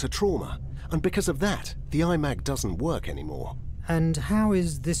provoked a trauma, and because of that, the iMac doesn't work anymore. And how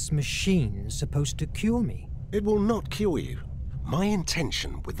is this machine supposed to cure me? It will not cure you. My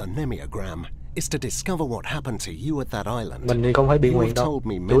intention with the Nemiagram is to discover what happened to you at that island. Mình thì không phải bị You nguyền have đâu. told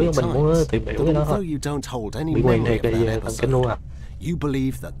me Chủ many yếu mình muốn times tìm hiểu that cái đó although thôi. you don't hold any Bị nguyền memory thiệt of là that về thần kinh luôn episode, à. you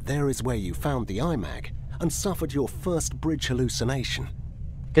believe that there is where you found the iMac and suffered your first bridge hallucination.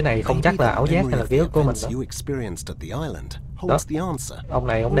 Cái này không chắc là ảo giác hay là ký ức của mình đó. You experienced at the island Đó. holds the answer. Ông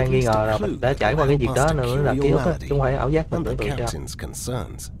này ông đang nghi ngờ là mình đã trải qua cái việc đó nữa là ký ức á, chứ không phải ảo giác mình And the tưởng tượng ra. captain's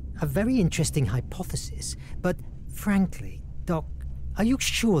concerns. A very interesting hypothesis, but frankly, Doc, are you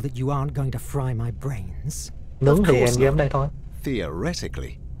sure that you aren't going to fry my brains? Nướng thì em game đây thôi.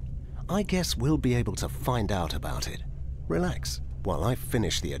 Theoretically. I guess we'll be able to find out about it. Relax while I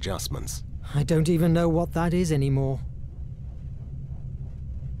finish the adjustments. I don't even know what that is anymore.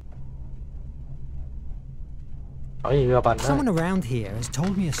 Someone around here has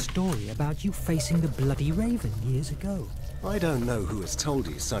told me a story about you facing the bloody raven years ago. I don't know who has told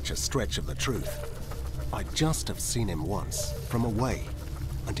you such a stretch of the truth. I just have seen him once, from away,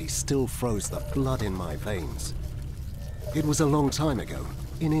 and he still froze the blood in my veins. It was a long time ago,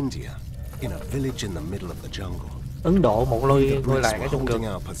 in India, in a village in the middle of the jungle. Ấn Độ, một ngôi làng ở trong holding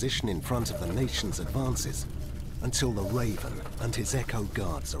rừng. our position in front of the nation's advances until the raven and his echo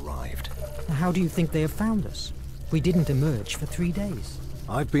guards arrived. How do you think they have found us? We didn't emerge for 3 days.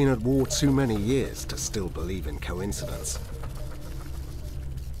 I've been at war too many years to still believe in coincidence.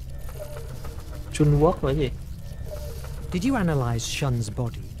 Trung Quốc là gì? Did you analyze Shun's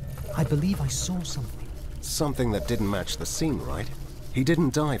body? I believe I saw something. Something that didn't match the scene, right? He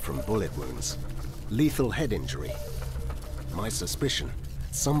didn't die from bullet wounds. Lethal head injury. My suspicion,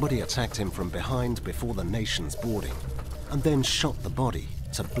 somebody attacked him from behind before the nation's boarding, and then shot the body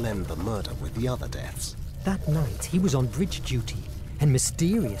to blend the murder with the other deaths. That night, he was on bridge duty, and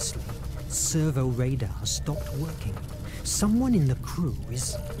mysteriously, servo radar stopped working. Someone in the crew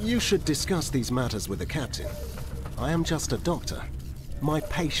is... You should discuss these matters with the captain. I am just a doctor. My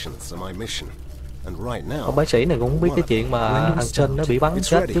patients are my mission. And right now... Ông bác sĩ này cũng không biết cái chuyện mà thằng Sinh nó bị bắn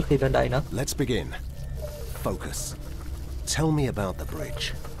chết trước khi lên đây nữa. Let's begin. Focus. Tell me about the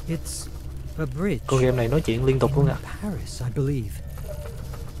bridge. It's a bridge. Con game này nói chuyện liên tục luôn à. Paris, I believe.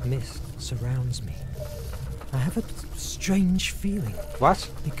 Mist surrounds me. I have a strange feeling. What?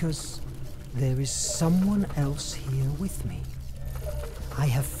 Because there is someone else here with me. I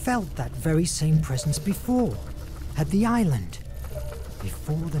have felt that very same presence before, at the island,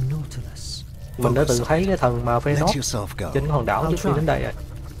 before the Nautilus. Mình đã từng thấy cái thần mà phê nốt trên hòn đảo trước khi đến đây rồi.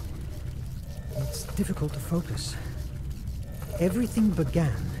 It's difficult to focus. Everything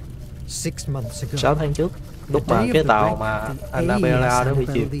began 6 months ago. 6 tháng trước, lúc mà cái tàu mà Annabella đó bị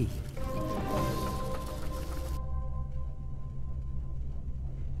chìm.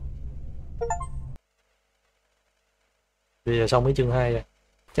 Bây giờ xong cái chương 2 rồi.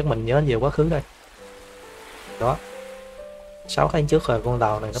 Chắc mình nhớ về quá khứ đây. Đó. 6 tháng trước rồi con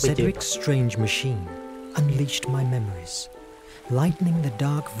tàu này nó bị chìm. Cedric's strange machine unleashed my memories, lightening the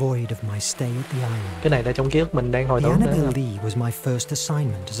dark void of my stay at the island. Cái này là trong ký ức mình đang hồi The tưởng Annabelle nữa. Lee was my first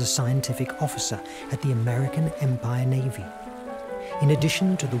assignment as a scientific officer at the American Empire Navy. In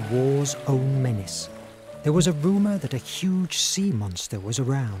addition to the war's own menace, there was a rumor that a huge sea monster was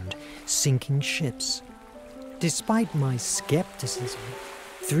around, sinking ships. Despite my skepticism,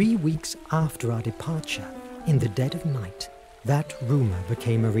 3 weeks after our departure, in the dead of night, that rumor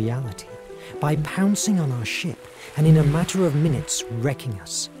became a reality by pouncing on our ship and in a matter of minutes wrecking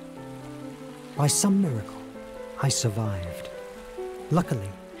us. By some miracle, I survived. Luckily,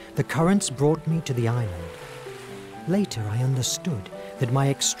 the currents brought me to the island. Later, I understood that my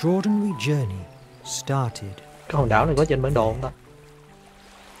extraordinary journey started. Cái hòn đảo này có trên bản đồ không ta?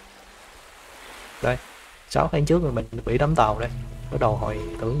 Đây, 6 tháng trước rồi mình bị đắm tàu đây. Bắt đầu hồi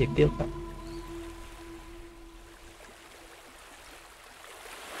tưởng nhiệt tiếp đó.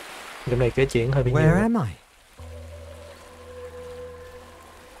 Game này kể chuyện hơi bị nhiều. Where am I?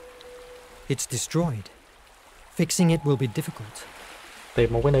 It's destroyed. Fixing it will be difficult.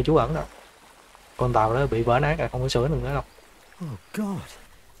 Tìm một cái nơi trú ẩn rồi. Con tàu đó bị vỡ nát rồi, không có sửa được nữa đâu. Oh God.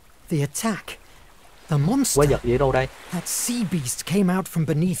 The attack. The monster. Quái vật gì đâu đây? That sea beast came out from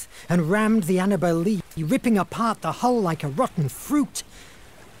beneath and rammed the Annabelle Lee, ripping apart the hull like a rotten fruit.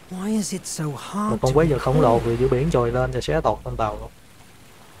 Why is it so hard? Một con quái vật khổng lồ từ giữa biển trồi lên và xé toạc con tàu luôn.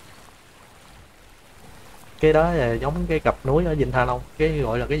 Cái đó là giống cái cặp núi ở Vịnh Hạ Long, cái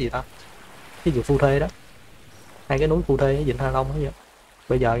gọi là cái gì ta? Cái gì Phu Thê đó. Hai cái núi Phu Thê ở Vịnh Hạ Long đó vậy.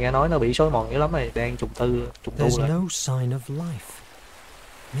 Bây giờ nghe nói nó bị xói mòn dữ lắm này, đang trùng tu There's lại. no sign of life.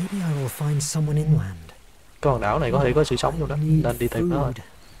 Maybe I will find someone inland. Cái hòn đảo này có thể có sự sống luôn đó, nên đi tìm nó thôi.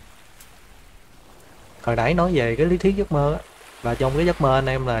 Hồi nãy nói về cái lý thuyết giấc mơ á, và trong cái giấc mơ anh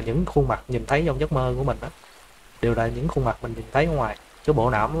em là những khuôn mặt nhìn thấy trong giấc mơ của mình á, đều là những khuôn mặt mình nhìn thấy ở ngoài. Chứ bộ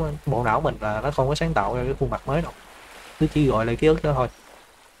não mình là nó không có sáng tạo ra cái khuôn mặt mới đâu, cứ chỉ gọi là ký ức đó thôi.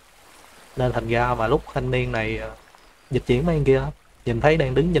 Nên thành ra mà lúc thanh niên này dịch chuyển mấy anh kia nhìn thấy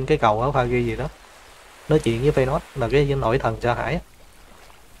đang đứng trên cái cầu ở pha ghi gì đó, nói chuyện với Phaenos là cái nỗi thần sợ hãi á,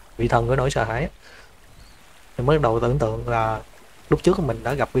 vị thần của nỗi sợ hãi á, thì mới đầu tưởng tượng là lúc trước mình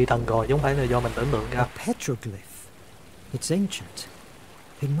đã gặp vị thần rồi chứ không phải là do mình tưởng tượng ra. A petroglyph. It's ancient.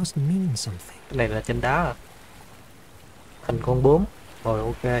 It must mean something. Cái này là trên đá à? Hình con bướm. Rồi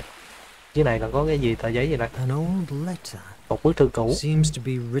ok. Dưới này là có cái gì, tờ giấy gì này? An old letter. Một bức thư cũ. Seems to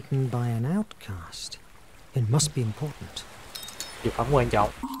be written by an outcast. It must be important. Dược phẩm quan trọng.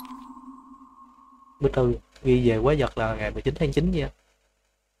 Bức thư ghi về quái vật là ngày 19 tháng 9 nha.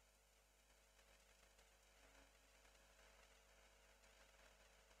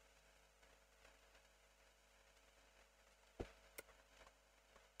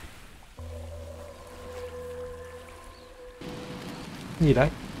 Gì đấy?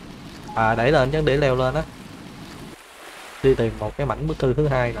 À, đẩy lên chắc để leo lên á. Đi tìm một cái mảnh bức thư thứ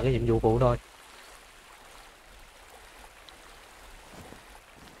hai là cái nhiệm vụ phụ thôi.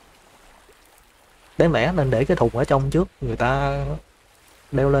 Đáng lẽ nên để cái thùng ở trong trước, người ta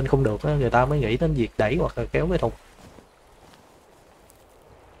leo lên không được á, người ta mới nghĩ đến việc đẩy hoặc là kéo cái thùng.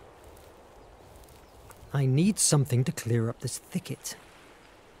 I need something to clear up this thicket.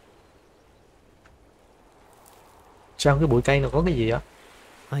 Sao cái bụi cây nào có cái gì á?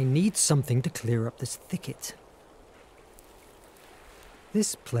 I need something to clear up this thicket.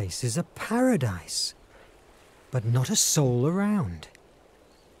 This place is a paradise, but not a soul around.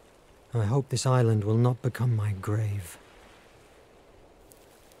 I hope this island will not become my grave.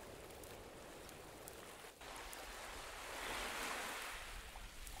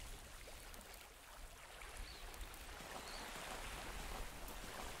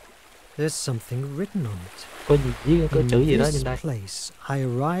 There's something written on it. Có gì, có chữ gì đó In trên đây. this place, I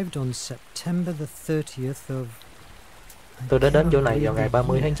arrived on September the 30th of... Tôi đã đến chỗ này vào ngày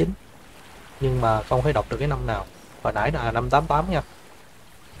 30 tháng 9. Nhưng mà không thể đọc được cái năm nào. Hồi nãy là năm 88 nha.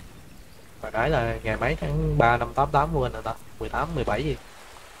 Hồi nãy là ngày mấy tháng 3 năm 88 quên rồi ta. 18, 17 gì.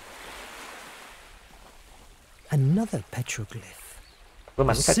 Another petroglyph. Cái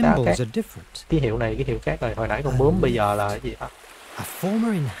mảnh The khắc đá khác. symbols are different. Ký hiệu này, ký hiệu khác rồi. Hồi nãy con bướm, bây giờ là cái gì hả? A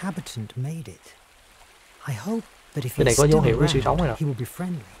former inhabitant made it. I hope that if Cái này he's có dấu still hiệu của sự around, sống rồi nè. he will be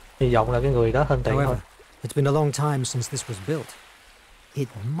friendly. Hy vọng là cái người đó thân thiện thôi. However, it's been a long time since this was built. It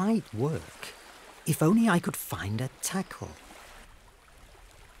might work if only I could find a tackle.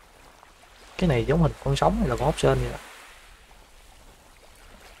 Cái này giống hình con sóng hay là con ốc sên vậy đó.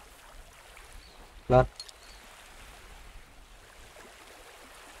 Lên.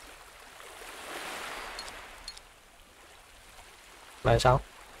 Là sao?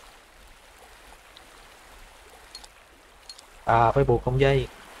 À, phải buộc con dây.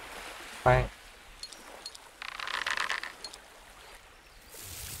 Khoan.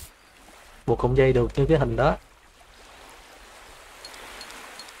 Buộc con dây được như cái hình đó.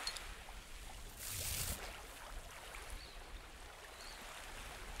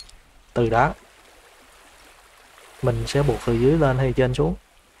 Từ đó mình sẽ buộc từ dưới lên hay trên xuống?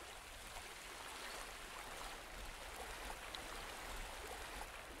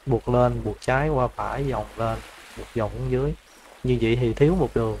 Buộc lên, buộc trái qua phải, vòng lên, buộc vòng xuống dưới. Như vậy thì thiếu một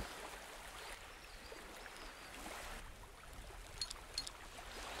đường.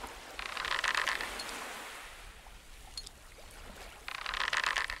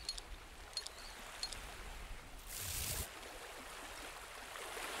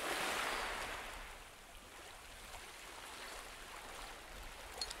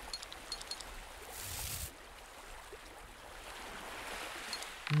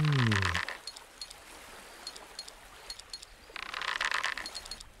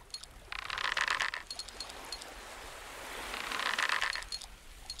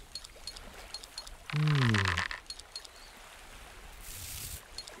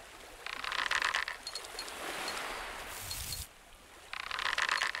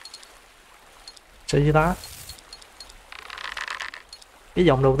 Sao chứ đó? Cái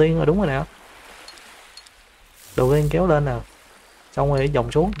dòng đầu tiên là đúng rồi nè. Đầu tiên kéo lên nè. Xong rồi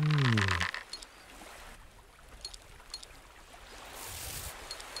dòng xuống.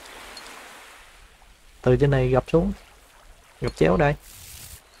 Từ trên này gập xuống. Gập chéo đây.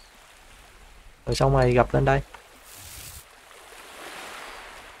 Rồi xong rồi gập lên đây.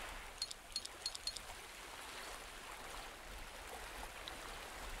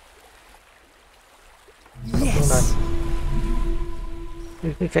 Yes.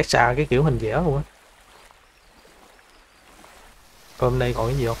 Cái khác xa cái kiểu hình vẽ luôn á. Còn đây còn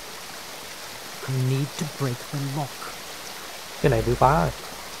cái gì không? I need to break the lock. Cái này bị phá rồi.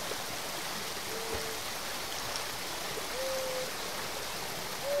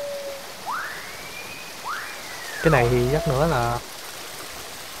 Cái này thì chắc nữa là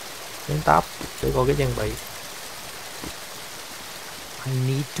nhấn tab để coi cái trang bị. I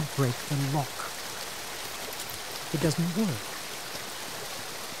need to break the lock. It doesn't work.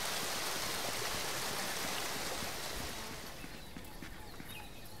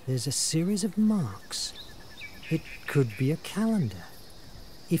 There's a series of marks. It could be a calendar.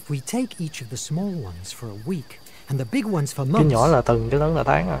 If we take each of the small ones for a week and the big ones for months. Cái nhỏ là tuần, cái lớn là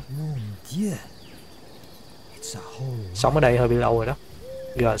tháng à. Mon Dieu. It's a whole. Sống ở đây hơi bị lâu rồi đó.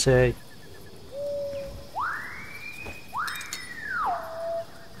 GC.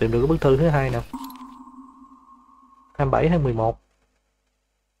 Tìm được cái bức thư thứ hai nè. 27 hay 11.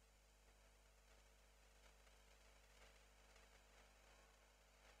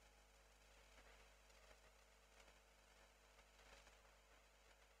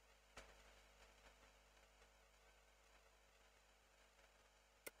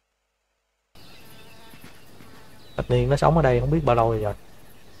 Thạch Niên nó sống ở đây không biết bao lâu rồi.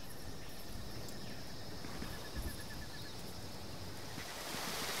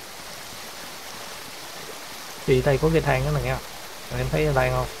 Thì đây có cái thang đó nè nha. Em thấy cái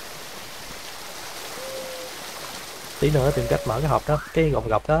thang không? Tí nữa tìm cách mở cái hộp đó. Cái gọng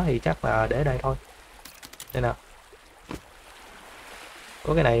gọc đó thì chắc là để đây thôi. Đây nè.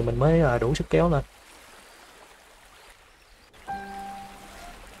 Có cái này mình mới đủ sức kéo lên.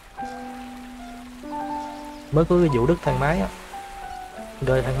 Mới có cái vụ đứt thang máy á.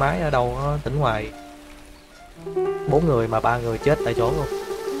 Rơi thang máy ở đâu ở tỉnh ngoài. 4 người mà 3 người chết tại chỗ luôn.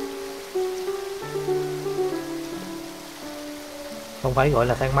 Không phải gọi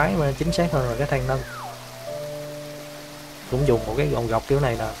là thang máy mà chính xác hơn là cái thang nâng. Cũng dùng một cái gọng gọc kiểu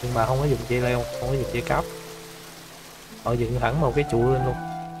này nè, nhưng mà không có dùng dây leo, không có dùng dây cáp. Họ dựng thẳng một cái trụ lên luôn.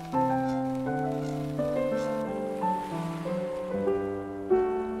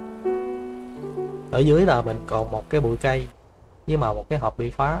 Ở dưới là mình còn một cái bụi cây với mà một cái hộp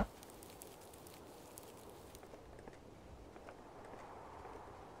bị phá.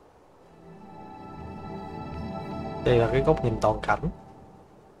 Đây là cái góc nhìn toàn cảnh.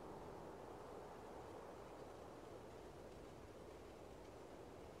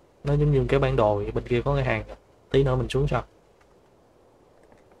 Nó giống như cái bản đồ, bên kia có cái hàng. Tí nữa mình xuống sao.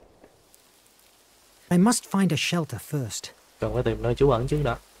 I must find a shelter first. Cần phải tìm nơi trú ẩn trước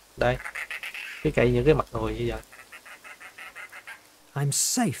đã. Đây. Cái cây những cái mặt người như vậy. I'm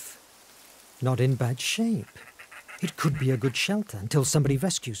safe. Not in bad shape. It could be a good shelter until somebody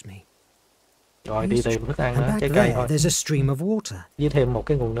rescues me. Rồi đi tìm thức ăn And đó, back trái cây there, thôi. there's a stream of water. Với thêm một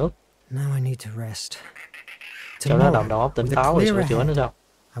cái nguồn nước. Now I need to rest. Cho nó làm đầu óc tỉnh with a táo rồi clear sửa chữa head, nữa sao?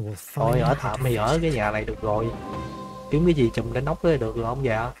 I will Thôi find ở out tạm how thì to ở fix cái it. nhà này được rồi. Kiếm cái gì chùm cái nóc cái được rồi ông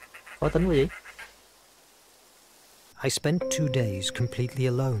già. Có tính cái gì? I spent 2 days completely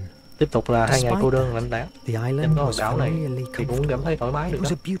alone. Tiếp tục là 2 ngày cô đơn lạnh lẽo. The Trên island có hòn was đảo này familiarly thì cũng cảm thấy thoải mái comfortable. được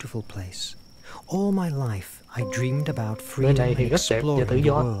It was đó. a beautiful place. All my life I dreamed about Nơi freedom này thì and rất đẹp và tự exploring the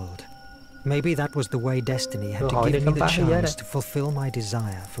do. world. Maybe that was the way destiny had Cơ to hội để give me khám the phá thế giới chance to fulfill my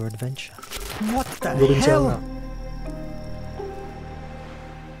desire for adventure. What the Robinson hell? à.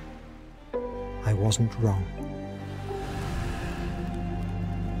 I wasn't wrong.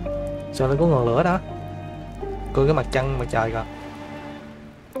 Sao lại có ngọn lửa đó? Coi cái mặt trăng mặt trời kìa.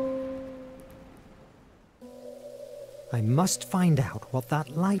 I must find out what that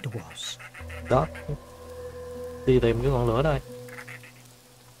light was. Đó. Đi tìm cái ngọn lửa đây.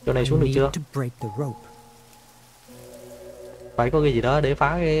 Chỗ này I xuống được need chưa? to break the rope. Phải có cái gì đó để phá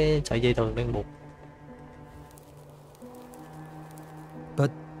cái sợi dây thừng đang buộc.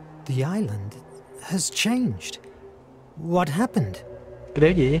 But the island has changed. What happened? Cái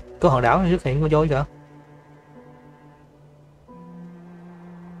đéo gì? Có hòn đảo xuất hiện con voi kìa.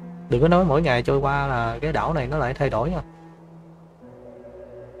 Đừng có nói mỗi ngày trôi qua là cái đảo này nó lại thay đổi nha.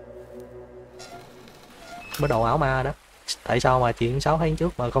 Bắt đầu ảo ma đó. Tại sao mà chuyện 6 tháng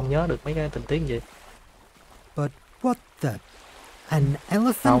trước mà không nhớ được mấy cái tình tiết gì? But what the? An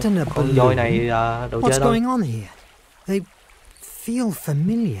elephant Không, and a con voi balloon? này là đồ What's chơi thôi. going on here? They feel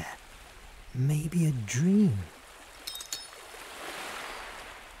familiar. Maybe a dream.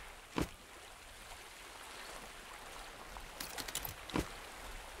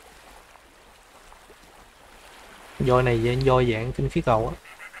 Voi này voi dạng kinh khí cầu á.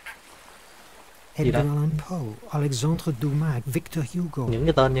 Gì đó? Edgar Allan Poe, Alexandre Dumas, Victor Hugo. Những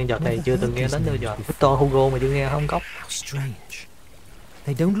cái tên nhân vật này Never chưa từng heard nghe these đến bao names giờ. before. Victor Hugo mà chưa nghe không cốc. How strange.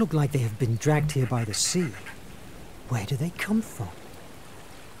 They don't look like they have been dragged here by the sea. Where do they come from?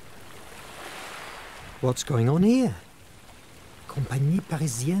 What's going on here? Compagnie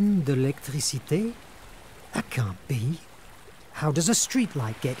parisienne de l'électricité? That can't be. How does a street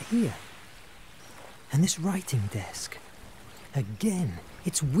light get here? And this writing desk. Again,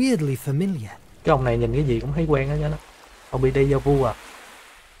 it's weirdly familiar. Cái ông này nhìn cái gì cũng thấy quen á chứ. Ông bị déjà vu à.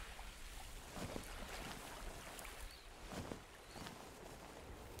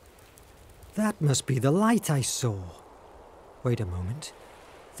 That must be the light I saw. Wait a moment.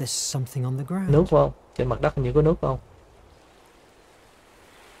 there's something on the ground. Nước phải không? Trên mặt đất như có nước phải không?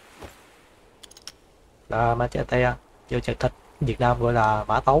 Là machete, dao chặt thịt, Việt Nam gọi là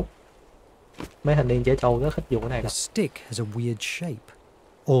mã tấu. Mấy thanh niên trẻ trâu rất thích dùng cái này The nè. stick has a weird shape,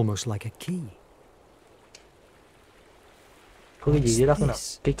 almost like a key. Có cái gì dưới đất nè?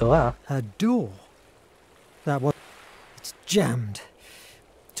 Cái cửa hả? A door. That was. It's jammed.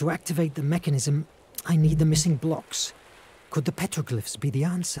 To activate the mechanism, I need the missing blocks. Could the petroglyphs be the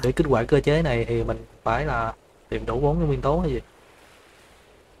answer? Để kích hoạt cơ chế này thì mình phải là tìm đủ 4 cái nguyên tố hay gì?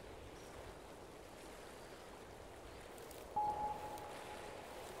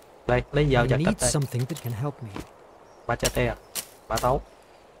 Đây, lấy dao I chặt need thịt đây. something that can help me. Machete, mã tấu.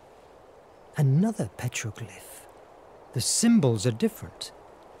 Another petroglyph. The symbols are different.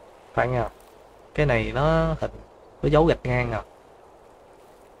 Khoan nha. Cái này nó hình có dấu gạch ngang nè.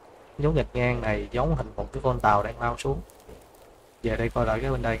 Dấu gạch ngang này giống hình một cái con tàu đang lao xuống. Về đây coi lại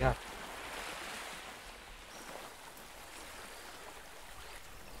cái bên đây cái.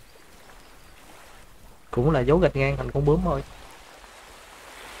 Cũng là dấu gạch ngang thành con bướm thôi.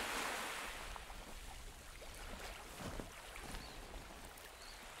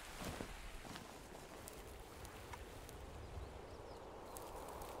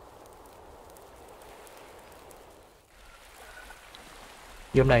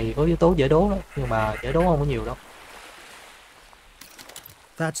 Game này có yếu tố giải đố đó, nhưng mà giải đố không có nhiều đâu.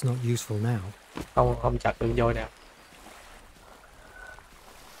 That's not useful now. Không chặt được voi nè.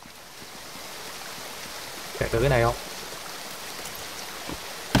 Chặt được cái này không?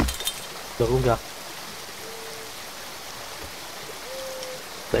 Được luôn kìa.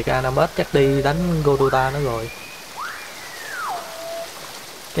 TK5S chắc đi đánh Godota nữa rồi.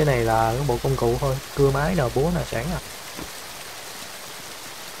 Cái này là cái bộ công cụ thôi, cưa máy nè, búa nè, sẵn à.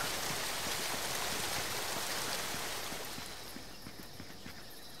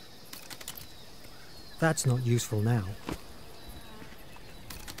 That's not useful now.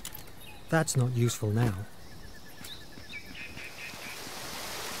 That's not useful now.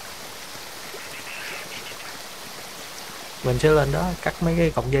 Mình sẽ lên đó cắt mấy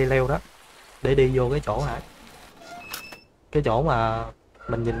cái cọng dây leo đó để đi vô cái chỗ hả? Cái chỗ mà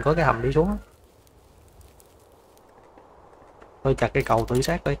mình nhìn có cái hầm đi xuống á. Thôi chặt cái cầu tự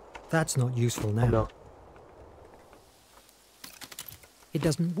sát đi. That's not useful now. Không được. It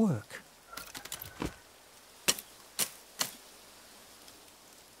doesn't work.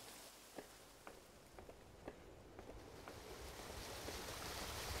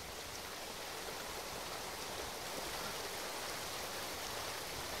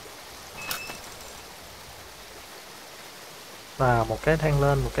 Và một cái thang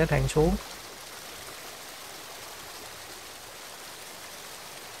lên, một cái thang xuống.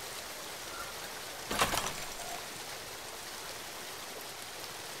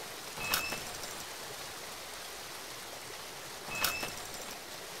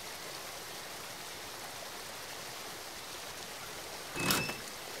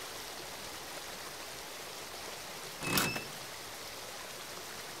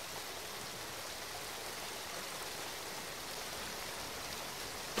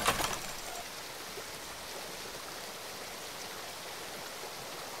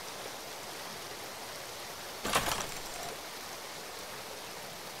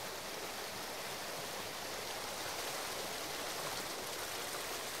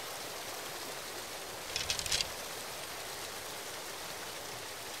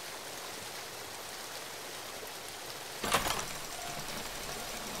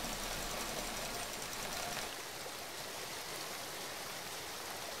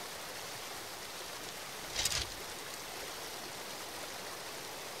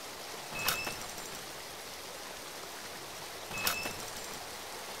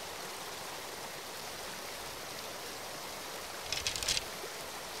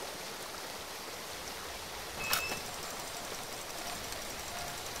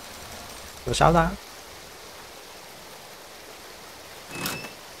 Rồi sao ta?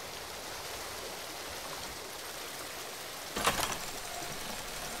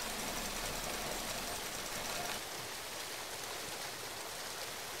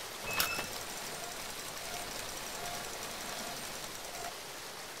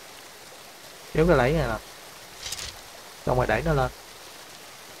 Kéo cái lấy này nè. Xong rồi đẩy nó lên.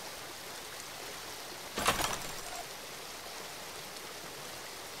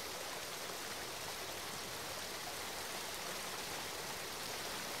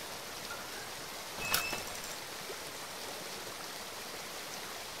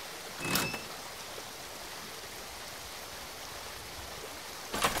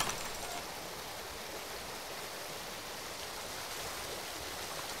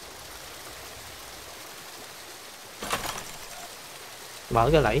 Mở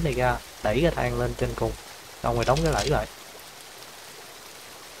cái lẫy này ra, đẩy cái thang lên trên cùng, xong rồi đóng cái lẫy lại.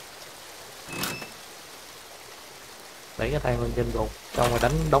 Đẩy cái thang lên trên cùng, xong rồi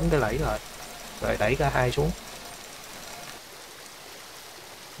đóng cái lẫy lại, rồi đẩy cả hai xuống,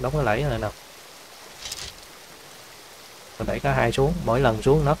 đóng cái lẫy này nè, rồi đẩy cả hai xuống, mỗi lần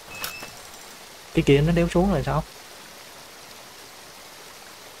xuống nấc. Cái kia nó đéo xuống rồi sao?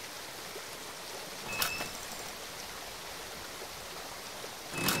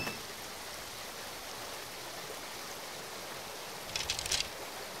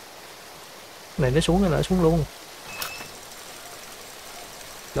 Này nó xuống, nó xuống luôn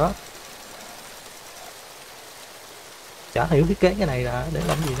đó. Chả hiểu thiết kế cái này là để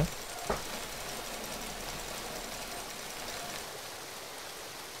làm gì đó.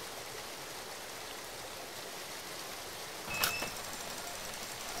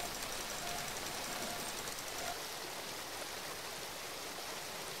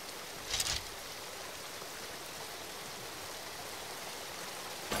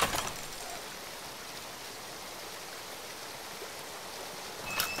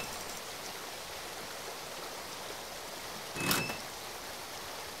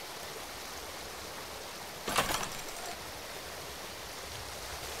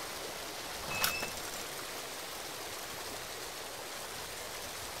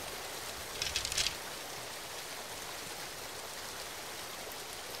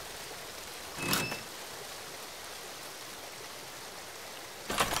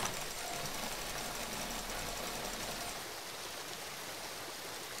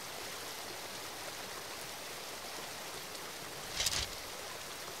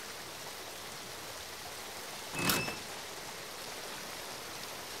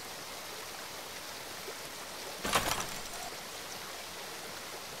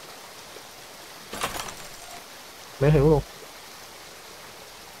 Mới hiểu luôn.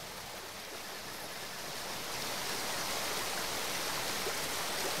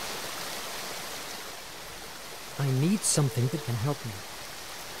 I need something that can help me.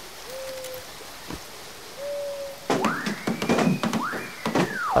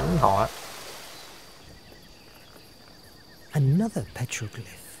 Ấn họ. Another petroglyph.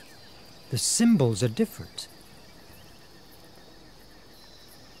 The symbols are different.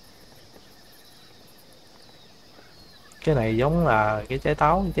 Cái này giống là cái trái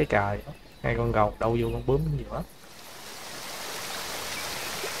táo, trái cà, hai con gầu đậu vô con bướm gì đó.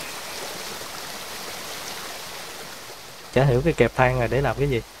 Chả hiểu cái kẹp than này để làm cái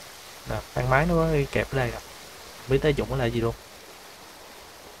gì. Nè, thang máy nó có cái kẹp ở đây nè. Không biết tới dụng nó là gì luôn.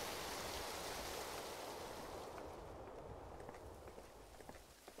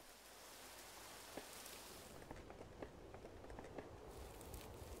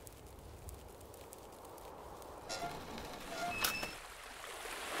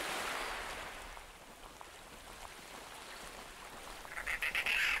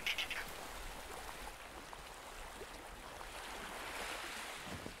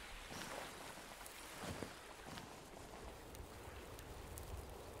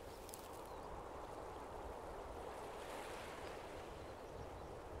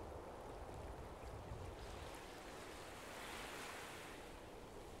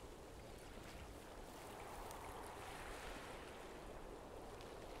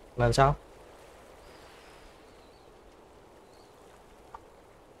 Làm sao?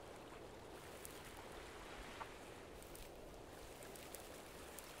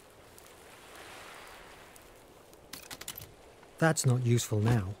 That's not useful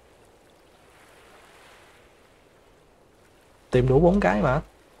now. Tìm đủ 4 cái mà.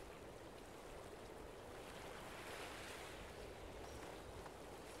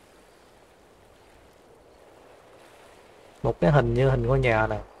 Một cái hình như hình ngôi nhà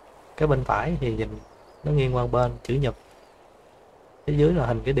nè. Cái bên phải thì nhìn nó nghiêng qua bên chữ nhật. Phía dưới là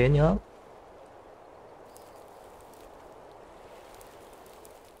hình cái đĩa nhớ.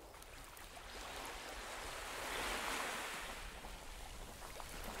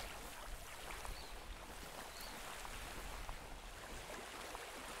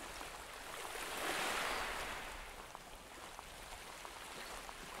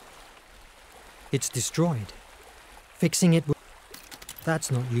 It's destroyed. Fixing it.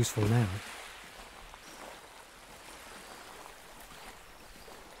 That's not useful now.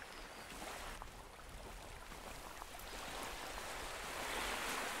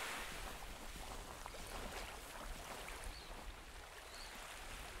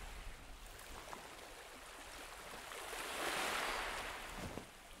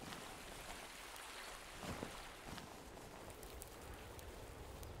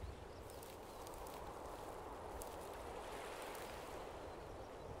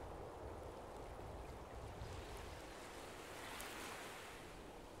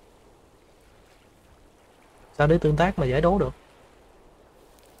 Sao để tương tác mà giải đố được?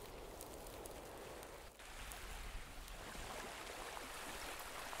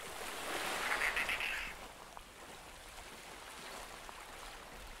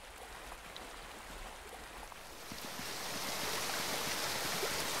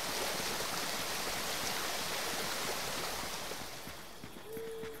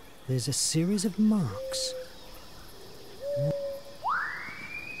 There's a series of marks.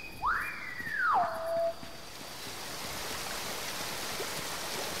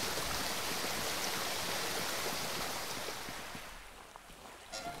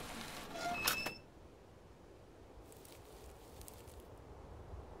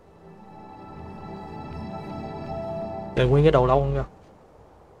 Trời, nguyên cái đầu lâu nha.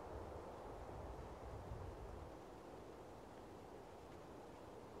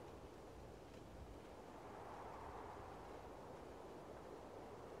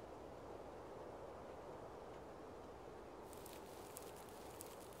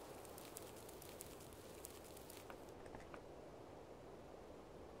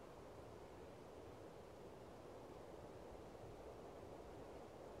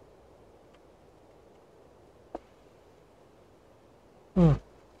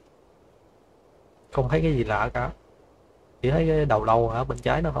 Không thấy cái gì lạ cả, chỉ thấy cái đầu lâu ở bên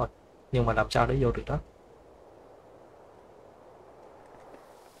trái đó thôi, nhưng mà làm sao để vô được đó?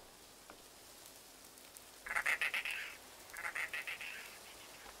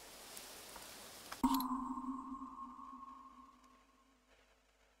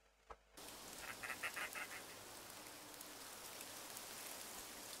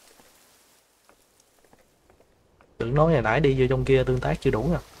 Tưởng nói hồi nãy đi vô trong kia tương tác chưa đủ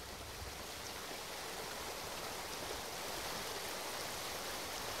nha.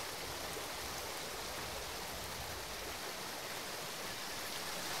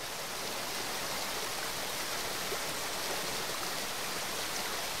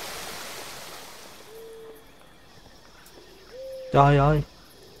 Trời ơi,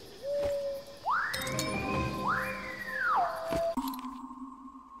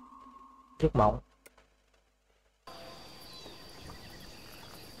 giấc mộng.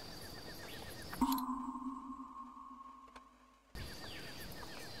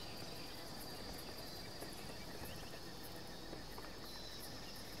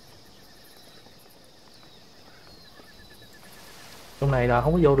 Trong này là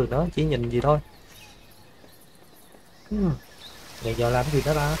không có vô được nữa, chỉ nhìn gì thôi. Ngày giờ làm gì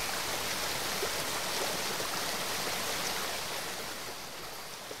đó ta?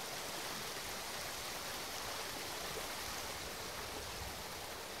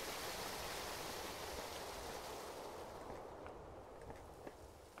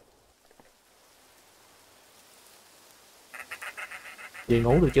 Chị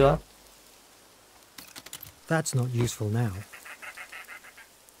ngủ được chưa? That's not useful now.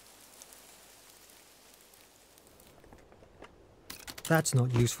 That's not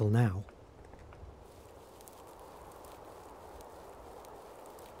useful now.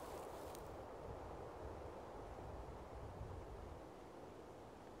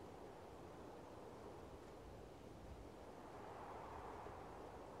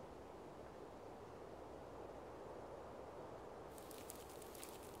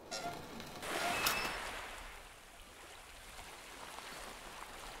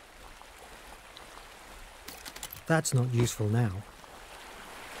 That's not useful now.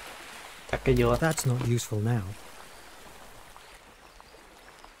 Chặt cây dừa. That's not useful now.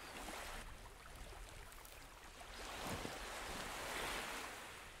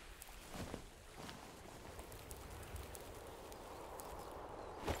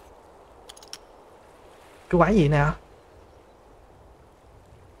 Cái quái gì nè?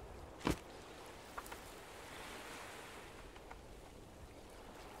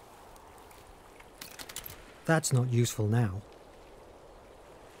 That's not useful now.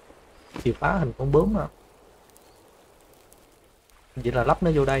 Chìa khóa hình con bướm à? Vậy là lắp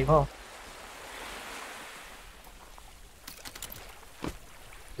nó vô đây phải không?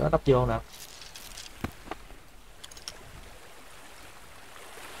 Đó, lắp vô nè.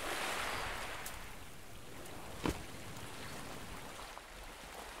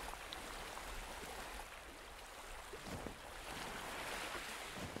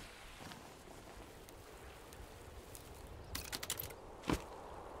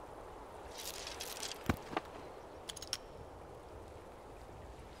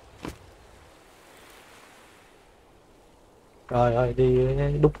 Trời ơi, đi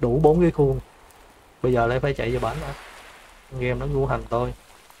đúc đủ 4 cái khuôn. Bây giờ lại phải chạy vào bển nữa. Game nó ngũ hành tôi.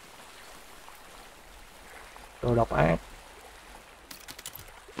 Rồi độc ác.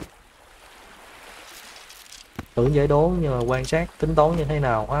 Tưởng giải đố nhưng mà quan sát tính toán như thế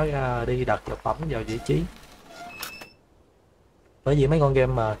nào, hóa ra đi đặt vật phẩm vào vị trí. Bởi vì mấy con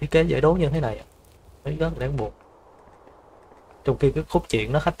game mà thiết kế giải đố như thế này thấy rất là đáng buồn, trong khi cái cốt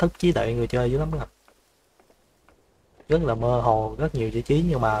truyện nó thách thức trí tuệ người chơi dữ lắm nè, rất là mơ hồ, rất nhiều vị trí,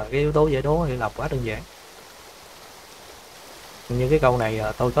 nhưng mà cái yếu tố giải đố thì làm quá đơn giản. Như cái câu này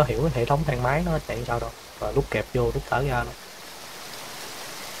tôi có hiểu cái hệ thống thang máy nó chạy sao đâu, và lúc kẹp vô lúc thở ra đâu.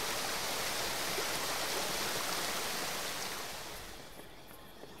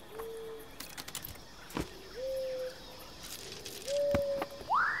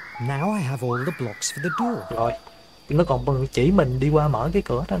 Now I have all the blocks for the door. Rồi, nó còn chỉ mình đi qua mở cái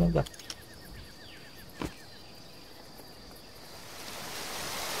cửa đó nữa kìa.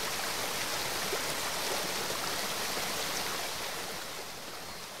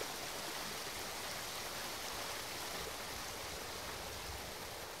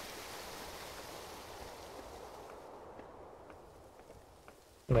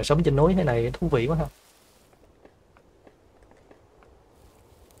 Mà sống trên núi thế này thú vị quá ha.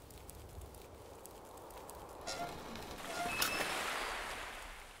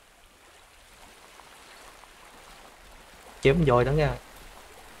 Chém voi đó nha.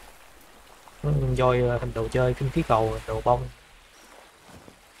 Voi thành đồ chơi, khinh khí cầu, đồ bông.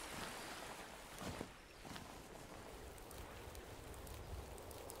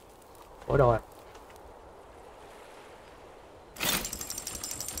 Ủa đâu à?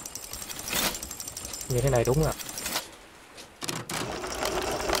 Như thế này đúng à?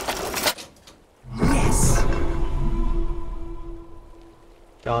 Yes.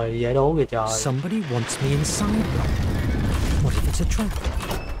 Trời, giải đố kìa trời. Somebody wants me inside. What if it's a trap?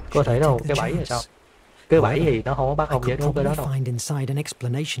 Có thể đâu, cái bẫy là sao? Cái bẫy thì nó không có bắt ông giải đố cái đó đâu. Find inside an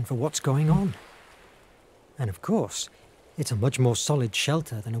explanation for what's going on. And of course, it's a much more solid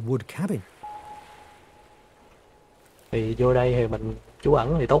shelter than a wood cabin. Thì vô đây thì mình trú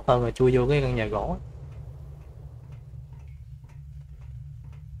ẩn thì tốt hơn là chui vô cái căn nhà gỗ.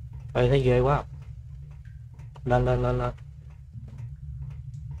 Ê, thấy ghê quá. Lên.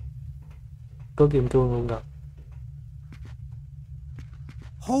 Có kim cương luôn rồi.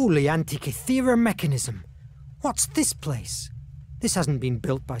 Holy Antikythera mechanism! What's this place? This hasn't been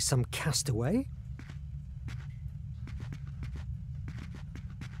built by some castaway.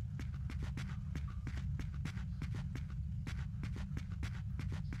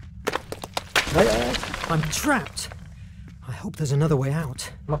 Đấy. I'm trapped. I hope there's another way out.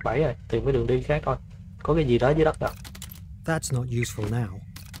 Mắc bẫy rồi, tìm cái đường đi khác thôi. Có cái gì đó dưới đất rồi. That's not useful now.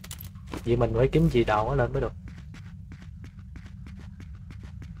 Vậy mình phải kiếm gì đào nó lên mới được.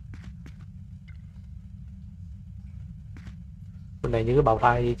 Bên này như cái bào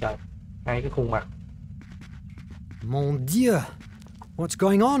thai đi trời. Hai cái khuôn mặt. Mon Dieu! What's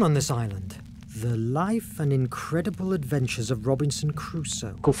going on this island? The Life and Incredible Adventures of Robinson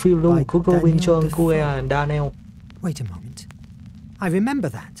Crusoe. Cuộc phiêu lưu của Robinson Crusoe Daniel. Wait a moment. I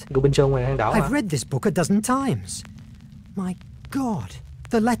remember that. Robinson ngoài hang đảo hả? I've read this book a dozen times. My God!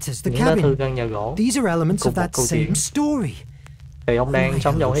 The letters, the Những lá thư cabin. căn nhà gỗ. These are elements of Cùng một that câu same chuyện. story. Thì ông đang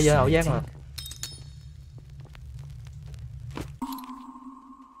sống trong thế giới ảo giác mà.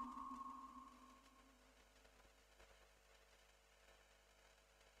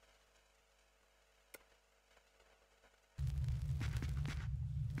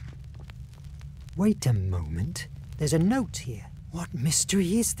 Wait a moment. There's a note here. What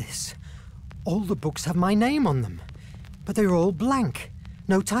mystery is this? All the books have my name on them, but they're all blank.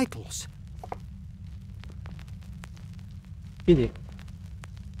 No titles. Cái gì?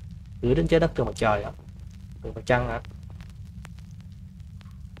 Gửi đến trái đất từ mặt trời hả? Từ mặt trăng hả?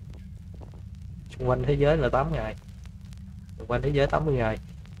 Xung quanh thế giới là 8 ngày. Xung quanh thế giới 80 ngày.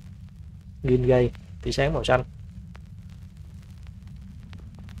 Green gay, tia sáng màu xanh.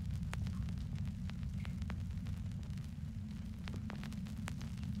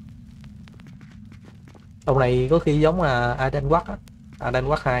 Ông này có khi giống là Aden Watt á, Aden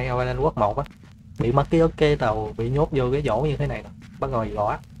Watt 2 hay Aden Watt 1 á, bị mất ký ức cái đầu bị nhốt vô cái chỗ như thế này nè, bắt ngồi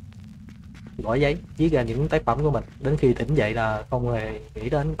gõ giấy viết ra những tác phẩm của mình, đến khi tỉnh dậy là không hề nghĩ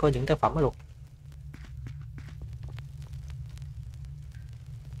đến có những tác phẩm đó luôn.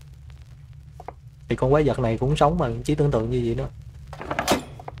 Thì con quái vật này cũng sống mà chỉ tưởng tượng như vậy nữa.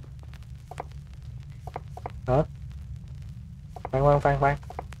 Đó. Khoan.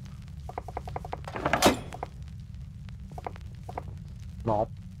 1.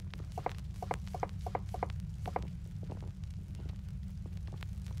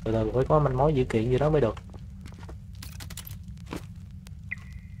 Từ từ phải có manh mối dữ kiện gì đó mới được.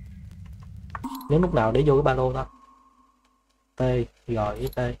 Nhấn lúc nào để vô cái ba lô ta? T, rồi với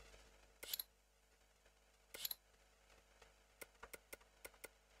T.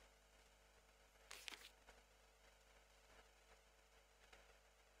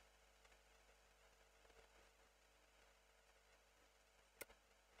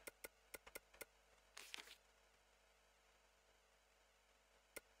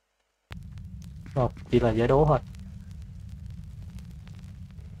 Không, chỉ là giải đố thôi.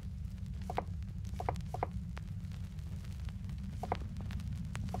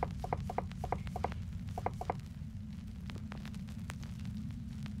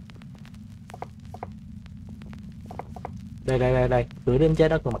 Đây, gửi đến trái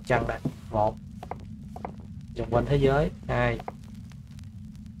đất của mặt trăng đây. 1, vòng quanh thế giới. 2,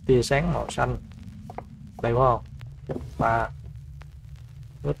 tia sáng màu xanh. Đây phải không? 3,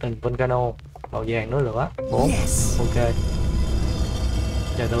 quyết định volcano màu vàng núi lửa. 4, ok.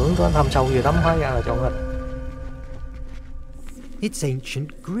 Giờ tưởng có thăm sâu gì lắm, hóa ra là chọn hình. It's ancient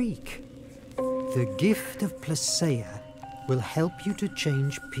Greek. The gift of Placeia will help you to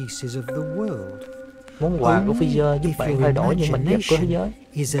change pieces of the world. Món quà của Pfizer giúp bạn thay đổi những mảnh ghép của thế giới.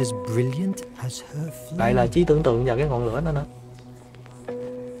 Is as brilliant as her flame. Lại là trí tưởng tượng và cái ngọn lửa nữa.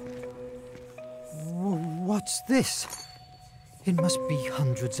 What's this? It must be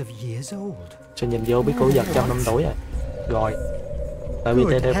hundreds of years old. Sao nhìn vô biết cổ vật 100 năm tuổi rồi. Rồi. Tại vì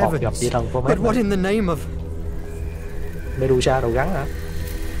TT Phật gặp vị thần Format. But what in the name of Medusa đầu rắn hả?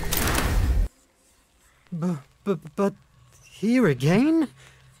 But here again?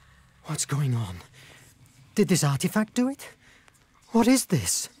 What's going on? Did this artifact do it? What is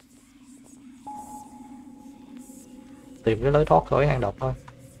this? Tìm cái lối thoát khỏi hang độc thôi.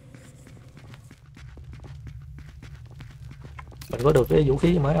 Mình có được cái vũ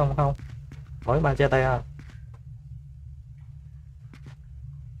khí mới không? Không. Hỏi ba cha tay à.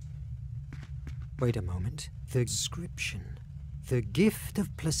 Wait a moment. The inscription. The gift of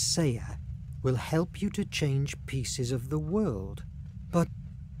Placeia will help you to change pieces of the world. But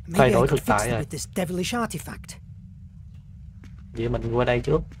maybe I could fix it with this devilish artifact. Vậy mình qua đây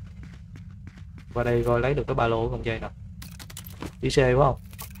trước. Qua đây coi lấy được cái ba lô của con dây nè. Chữ C phải không?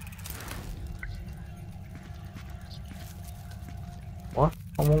 Ủa?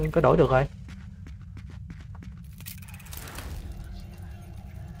 Không có đổi được rồi.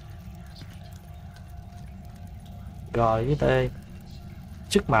 Rồi với T.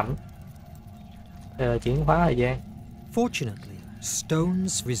 Sức mạnh. Đây là chuyển phá thời gian. Fortunately,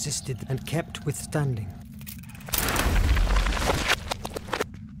 stones resisted and kept withstanding.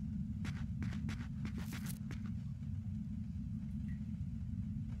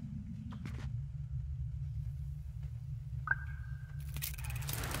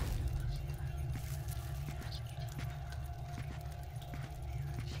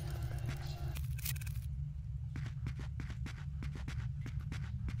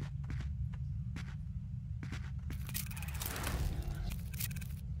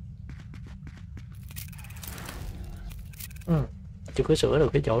 Chưa có sửa được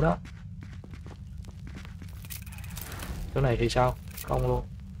cái chỗ đó. Chỗ này thì sao? Không luôn.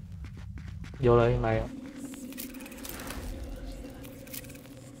 Vô lại này.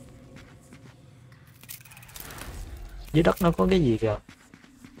 Dưới đất nó có cái gì kìa.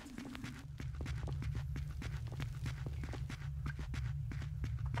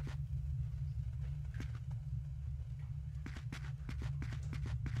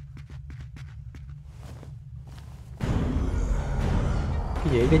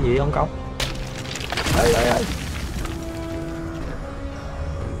 Cái gì ông công? Ê.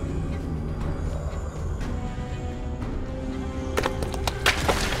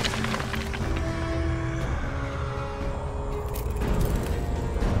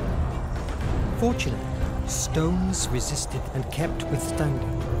 Fortunately, stones resisted and kept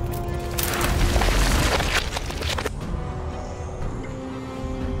withstanding.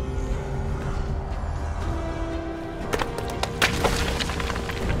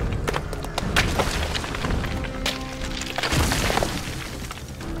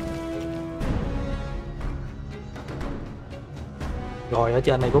 Rồi ở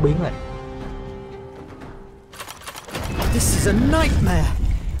trên này có biến này. This is a nightmare.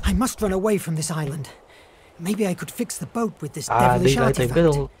 I must run away from this island. Maybe I could fix the boat with this devilish artifact. Đi tìm cái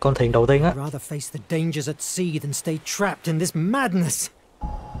con thuyền đầu tiên á. Rather face the dangers at sea than stay trapped in this madness.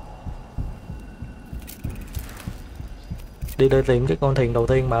 Đi tìm cái con thuyền đầu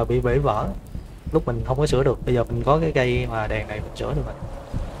tiên mà bị bể vỡ. Lúc mình không có sửa được. Bây giờ mình có cái cây mà đèn này mình sửa được rồi.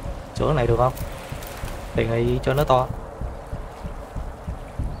 Sửa cái này được không? Đèn này cho nó to.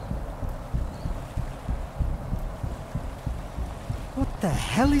 What the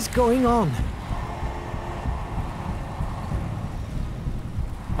hell is going on?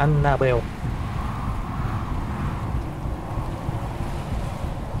 Annabelle.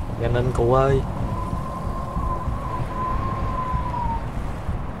 Nhanh lên cụ ơi.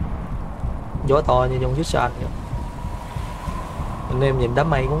 Gió to như trong chiếc xe anh vậy. Anh em nhìn đám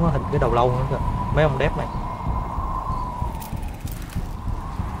mây cũng có hình cái đầu lâu nữa kìa. Mấy ông đép này.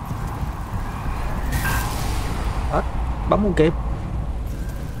 Hết, bấm không kịp.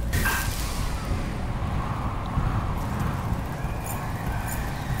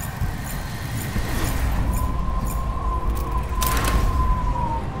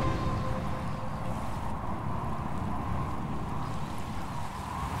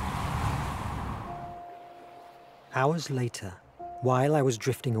 Hours later, while I was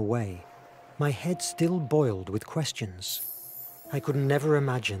drifting away, my head still boiled with questions. I could never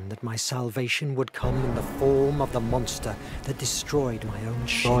imagine that my salvation would come in the form of the monster that destroyed my own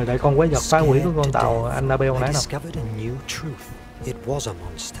ship. Rồi lại con quái vật phá hủy của con tàu Annabelle I nãy nào. discovered a new truth. It was a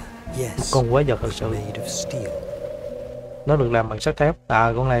monster. Yes. Con quái vật thật sự. Made of steel. Nó được làm bằng sắt thép.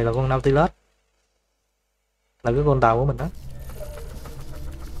 À, con này là con Nautilus. Là cái con tàu của mình đó.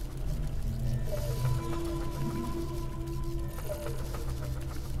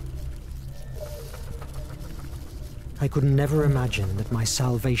 I could never imagine that my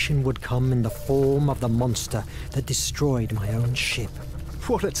salvation would come in the form of the monster that destroyed my own ship.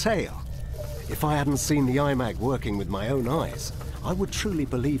 What a tale! If I hadn't seen the iMac working with my own eyes, I would truly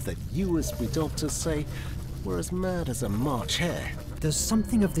believe that you, as we doctors say, were as mad as a March hare. Does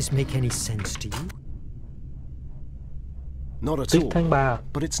something of this make any sense to you? Not at Tiết all, tháng 3.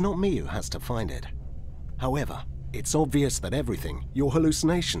 but it's not me who has to find it. However, it's obvious that everything, your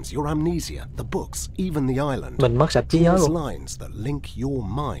hallucinations, your amnesia, the books, even the island, Mình mất sạch trí nhớ draws luôn. lines that link your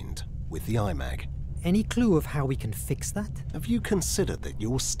mind with the iMac. Any clue of how we can fix that? Have you considered that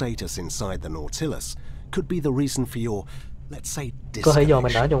your status inside the Nautilus could be the reason for your, let's say, Có thể do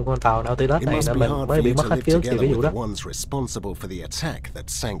mình disconnection? ở trong con tàu Nautilus It này must nên be mình hard for mới bị you mất to hết live ký ức vì together cái with vụ the đó. ones responsible for the attack that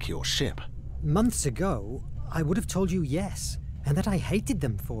sank your ship. Months ago, I would have told you yes, and that I hated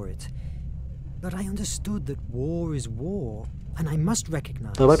them for it. But I understood that war is war, and I must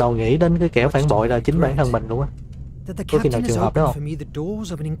recognize Tôi bắt đầu nghĩ đến cái kẻ phản bội là chính bản thân mình luôn á. that the Có khi nào captain has trường hợp đó opened không? for me the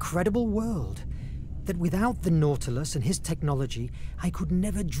doors of an incredible world that without the Nautilus and his technology, I could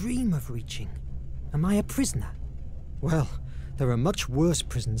never dream of reaching. Am I a prisoner? Well, there are much worse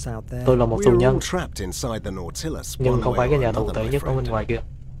prisons out there. Tôi là một tù We're nhân, all trapped inside the Nautilus, nhưng one không way phải cái or nhà tù another, tệ my nhất ở bên friend. ngoài kia.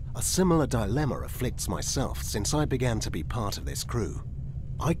 A similar dilemma afflicts myself since I began to be part of this crew.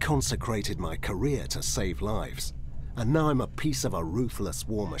 I consecrated my career to save lives, and now I'm a piece of a ruthless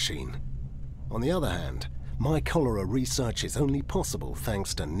war machine. On the other hand, my cholera research is only possible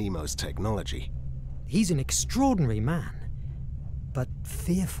thanks to Nemo's technology. He's an extraordinary man, but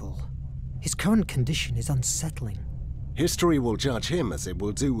fearful. His current condition is unsettling. History will judge him as it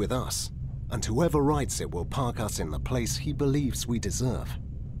will do with us, and whoever writes it will park us in the place he believes we deserve.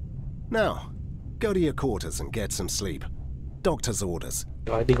 Now, go to your quarters and get some sleep. Doctor's orders.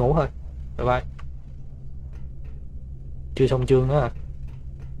 Rồi đi ngủ thôi. Bye bye. Chưa xong chương nữa à?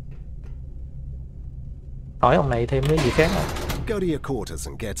 Hỏi ông này thêm cái gì khác à? Go to your quarters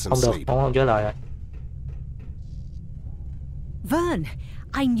and get some Không được, sleep. không trả lời rồi. Verne,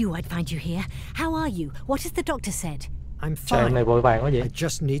 I knew I'd find you here. How are you? What has the doctor said? I'm Trời, em fine. này vội vàng quá vậy. I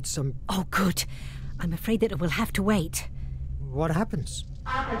just need some... Oh, good. I'm afraid that it will have to wait. What happens?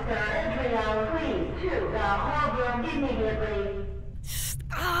 Officer, entry please, to the hall room immediately.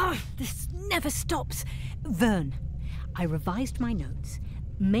 This never stops. Verne, I revised my notes.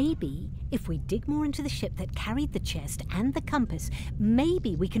 Maybe if we dig more into the ship that carried the chest and the compass,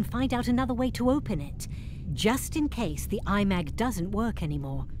 maybe we can find out another way to open it. Just in case the iMag doesn't work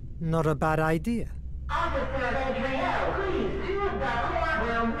anymore. Not a bad idea. Officer, entry please, to the hall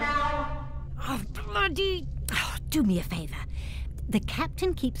room now. Oh, bloody... Oh, do me a favour. The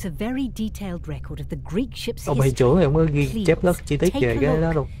captain keeps a very detailed record of the Greek ship's Ông hiệu trưởng thì ông có ghi chép rất chi tiết Take về a cái đó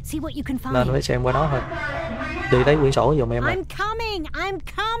look. luôn. See what you can Nên find. phải xem qua đó thôi. Đi lấy quyển sổ giùm em à. I'm coming! I'm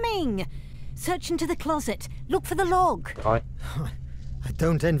coming! Search into the closet. Look for the log. Rồi. I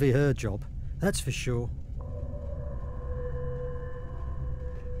don't envy her job, that's for sure.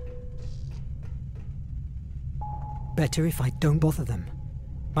 Better if I don't bother them.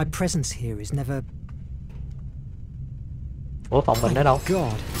 My presence here is never... Ủa phòng mình ở đâu?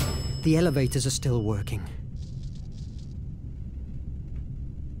 God, the elevators are still working.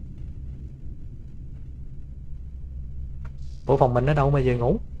 Ủa phòng mình ở đâu mà về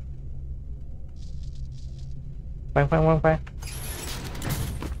ngủ? Khoan.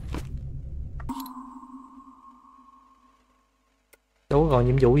 Đâu có còn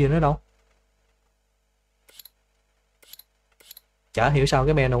nhiệm vụ gì nữa đâu. Chả hiểu sao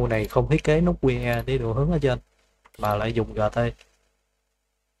cái menu này không thiết kế nút QR để điều hướng ở trên, mà lại dùng GT.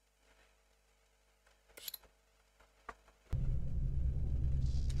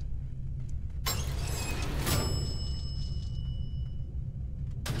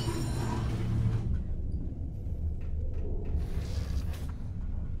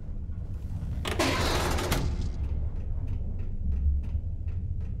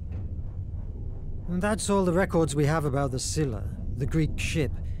 That's all the records we have about the Scylla, the Greek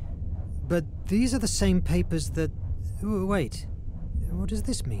ship. But these are the same papers that... Wait, what does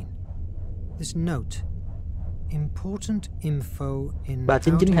this mean? This note. Important info in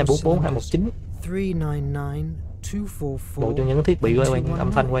 399244219. 399244. Một trong những thiết bị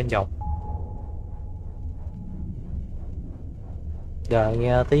âm thanh quan trọng. Giờ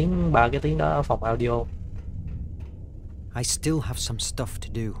nghe tiếng ba cái tiếng đó ở phòng audio. I still have some stuff to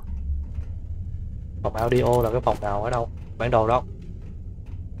do. Phòng audio là cái phòng nào ở đâu? Bản đồ đó.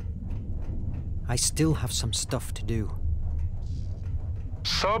 I still have some stuff to do.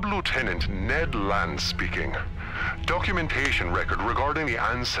 Sub-Lieutenant Ned Land speaking. Documentation record regarding the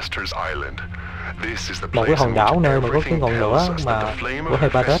Ancestors Island. This is the Một cái place in hòn đảo which nơi mà có cái everything ngọn lửa tells us that mà the flame của of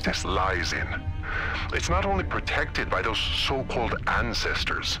Hephaestus Hephaestus lies in. It's not only protected by those so-called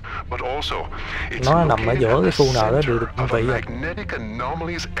ancestors, but also it's nó nằm ở giữa cái khu nào đó center được định of a vị rồi. magnetic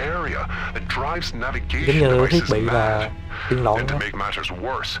anomalies area that drives Giống navigation như thiết devices bị là mad. điên loạn And to đó. make matters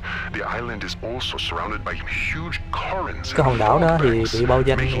worse, the island is also surrounded by huge currents. Cái hòn đảo đó thì bị bao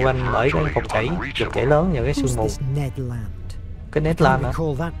making it quanh bởi cái virtually dòng chảy unreachable. lớn và cái sương Who's mù. this Ned Land? Cái Ned Can't Land hả?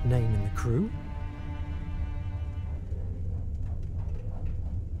 recall that name in the crew.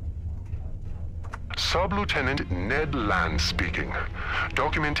 Sub-Lieutenant Ned Land speaking.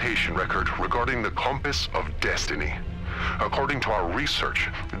 Documentation record regarding the compass of destiny. According to our research,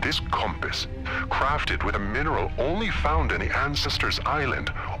 this compass, crafted with a mineral only found in the Ancestors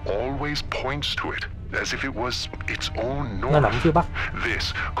Island, always points to it, as if it was its own Nó nằm north. phía bắc.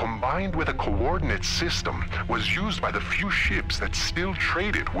 This, combined with a coordinate system, was used by the few ships that still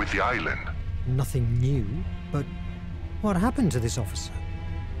traded with the island. Nothing new, but what happened to this officer?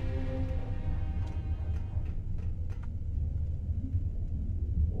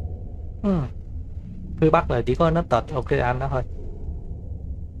 Phía bắc là chỉ có nét tệt Ocean đó thôi.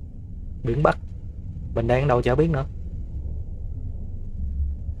 Biển Bắc. Mình đang ở đâu chả biết nữa.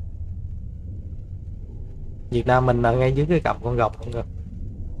 Việt Nam mình là ngay dưới cái cặp con rồng không kìa.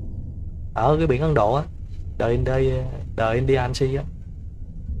 Ở cái biển Ấn Độ á. The Indian Sea á.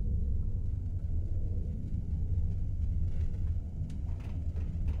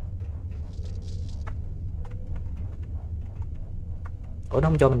 Ủa nó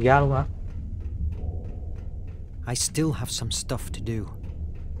không cho mình ra luôn hả? I still have some stuff to do.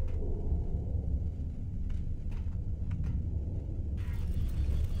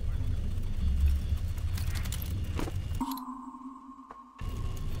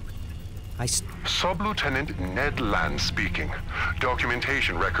 Sub-Lieutenant Ned Land speaking.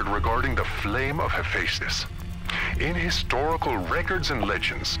 Documentation record regarding the flame of Hephaestus. In historical records and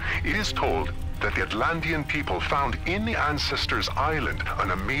legends, it is told that the Atlantean people found in the Ancestors Island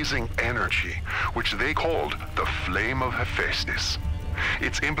an amazing energy, which they called the Flame of Hephaestus.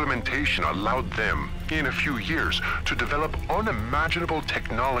 Its implementation allowed them, in a few years, to develop unimaginable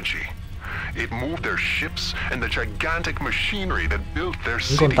technology. It moved their ships and the gigantic machinery that built their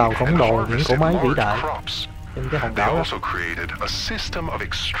Những con city tàu khổng and lồ, những harvested cỗ máy vĩ large đại crops. trên cái hòn They đảo đó. also created a system of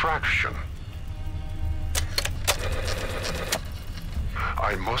extraction.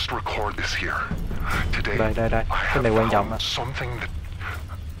 I must record this here. Today, Đây. I Cái have này quan trọng found nè. something that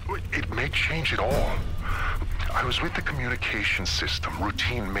it may change it all. I was with the communication system,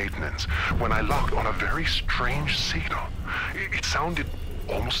 routine maintenance, when I locked on a very strange signal. It sounded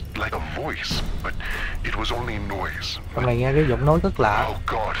almost like a voice, but it was only noise. Hôm nay nghe cái giọng nói rất lạ, Oh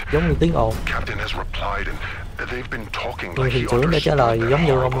God! giống như tiếng ồn. Captain has replied, and they've been talking Nhưng like he thuyền trưởng đã trả lời understood giống that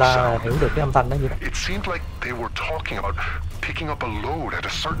như ông horrible ta sound. hiểu được cái âm thanh đó vậy đó. It seemed like they were talking about picking up a load at a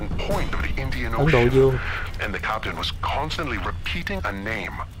certain point of the Indian Ấn Độ Ocean, Dương. and the captain was constantly repeating a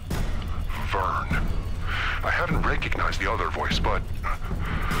name, Verne. I hadn't recognized the other voice, but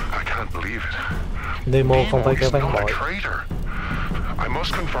I can't believe it. Nemo không phải Nemo kẻ is phản not a bội. traitor. I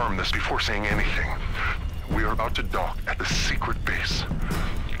must confirm this before saying anything. We are about to dock at the secret base.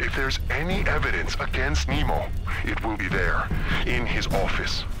 If there's any evidence against Nemo, it will be there, in his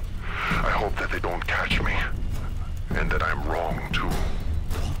office. I hope that they don't catch me, and that I'm wrong too.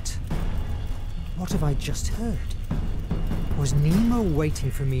 What have I just heard? Was Nemo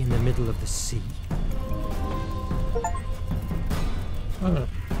waiting for me in the middle of the sea?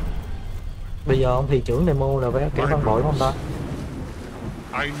 Bây giờ ông thuyền trưởng Nemo là kẻ phản bội không ta?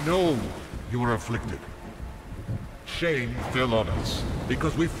 I know you are afflicted. Shame fell on us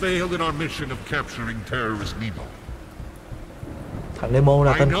because we failed in our mission of capturing terrorist Nemo. Thằng Nemo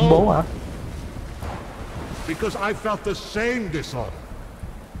là tên khủng bố hả? Because I felt the same dishonor.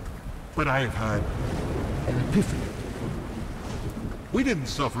 But I have had an epiphany. We didn't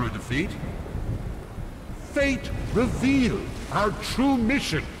suffer a defeat. Fate revealed our true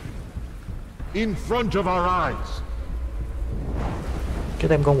mission. in front of our eyes. Cái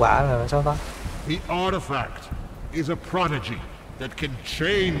tem con quạ là sao ta? The artifact is a prodigy that can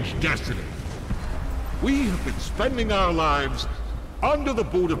change destiny. We have been spending our lives under the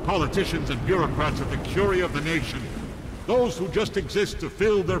boot of politicians and bureaucrats at the curie of the nation, those who just exist to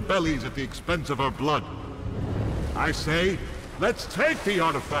fill their bellies at the expense of our blood. I say, let's take the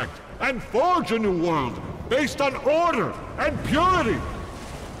artifact and forge a new world based on order and purity.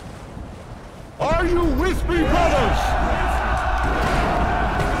 Are you with me, brothers?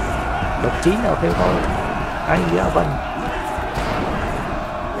 Độc chí nào theo tôi, ai giá vinh.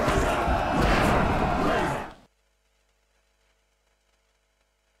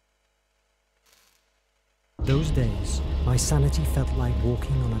 Those days, my sanity felt like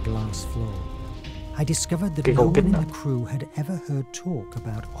walking on a glass floor. I discovered that no one in the crew had ever heard talk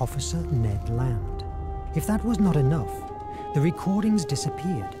about Officer Ned Land. If that was not enough, the recordings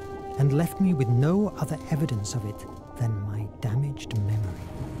disappeared and left me with no other evidence of it than my damaged memory.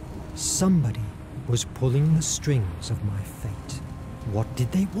 Somebody was pulling the strings of my fate. What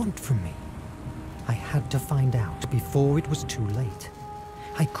did they want from me? I had to find out before it was too late.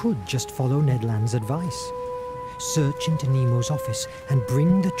 I could just follow Ned Land's advice. Search into Nemo's office and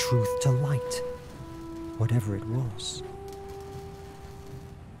bring the truth to light. Whatever it was.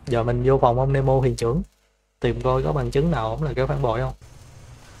 Giờ mình vô phòng ông Nemo thuyền trưởng, tìm coi có bằng chứng nào ổng là kẻ phản bội không.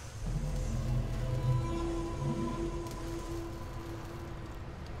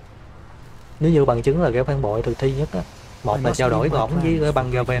 Nếu như bằng chứng là kẻ phản bội thực thi nhất á, một là trao đổi của ổng với cái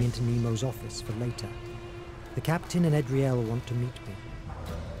băng Gaven.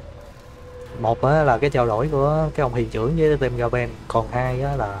 Một á là cái trao đổi của cái ông thuyền trưởng với team Gaven, còn hai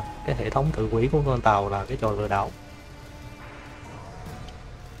á là cái hệ thống tự quỷ của con tàu là cái trò lừa đảo.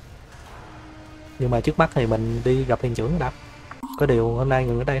 Nhưng mà trước mắt thì mình đi gặp thuyền trưởng đã. Có điều hôm nay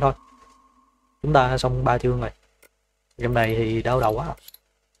ngừng ở đây thôi. Chúng ta xong 3 chương rồi. Game này thì đau đầu quá.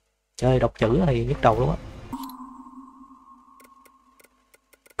 Chơi đọc chữ thì nhức đầu luôn á.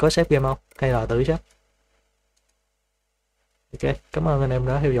 Có xếp game không? Hay là tự xếp? Ok, cảm ơn anh em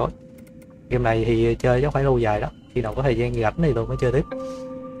đã theo dõi. Game này thì chơi chắc phải lâu dài đó. Khi nào có thời gian rảnh thì tôi mới chơi tiếp.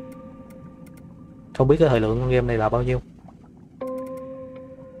 Không biết cái thời lượng game này là bao nhiêu.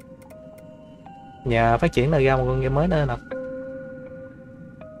 Nhà phát triển là ra một con game mới nữa nào.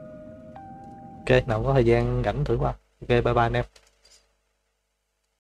 Ok, nào có thời gian rảnh thử qua. Ok, bye bye anh em.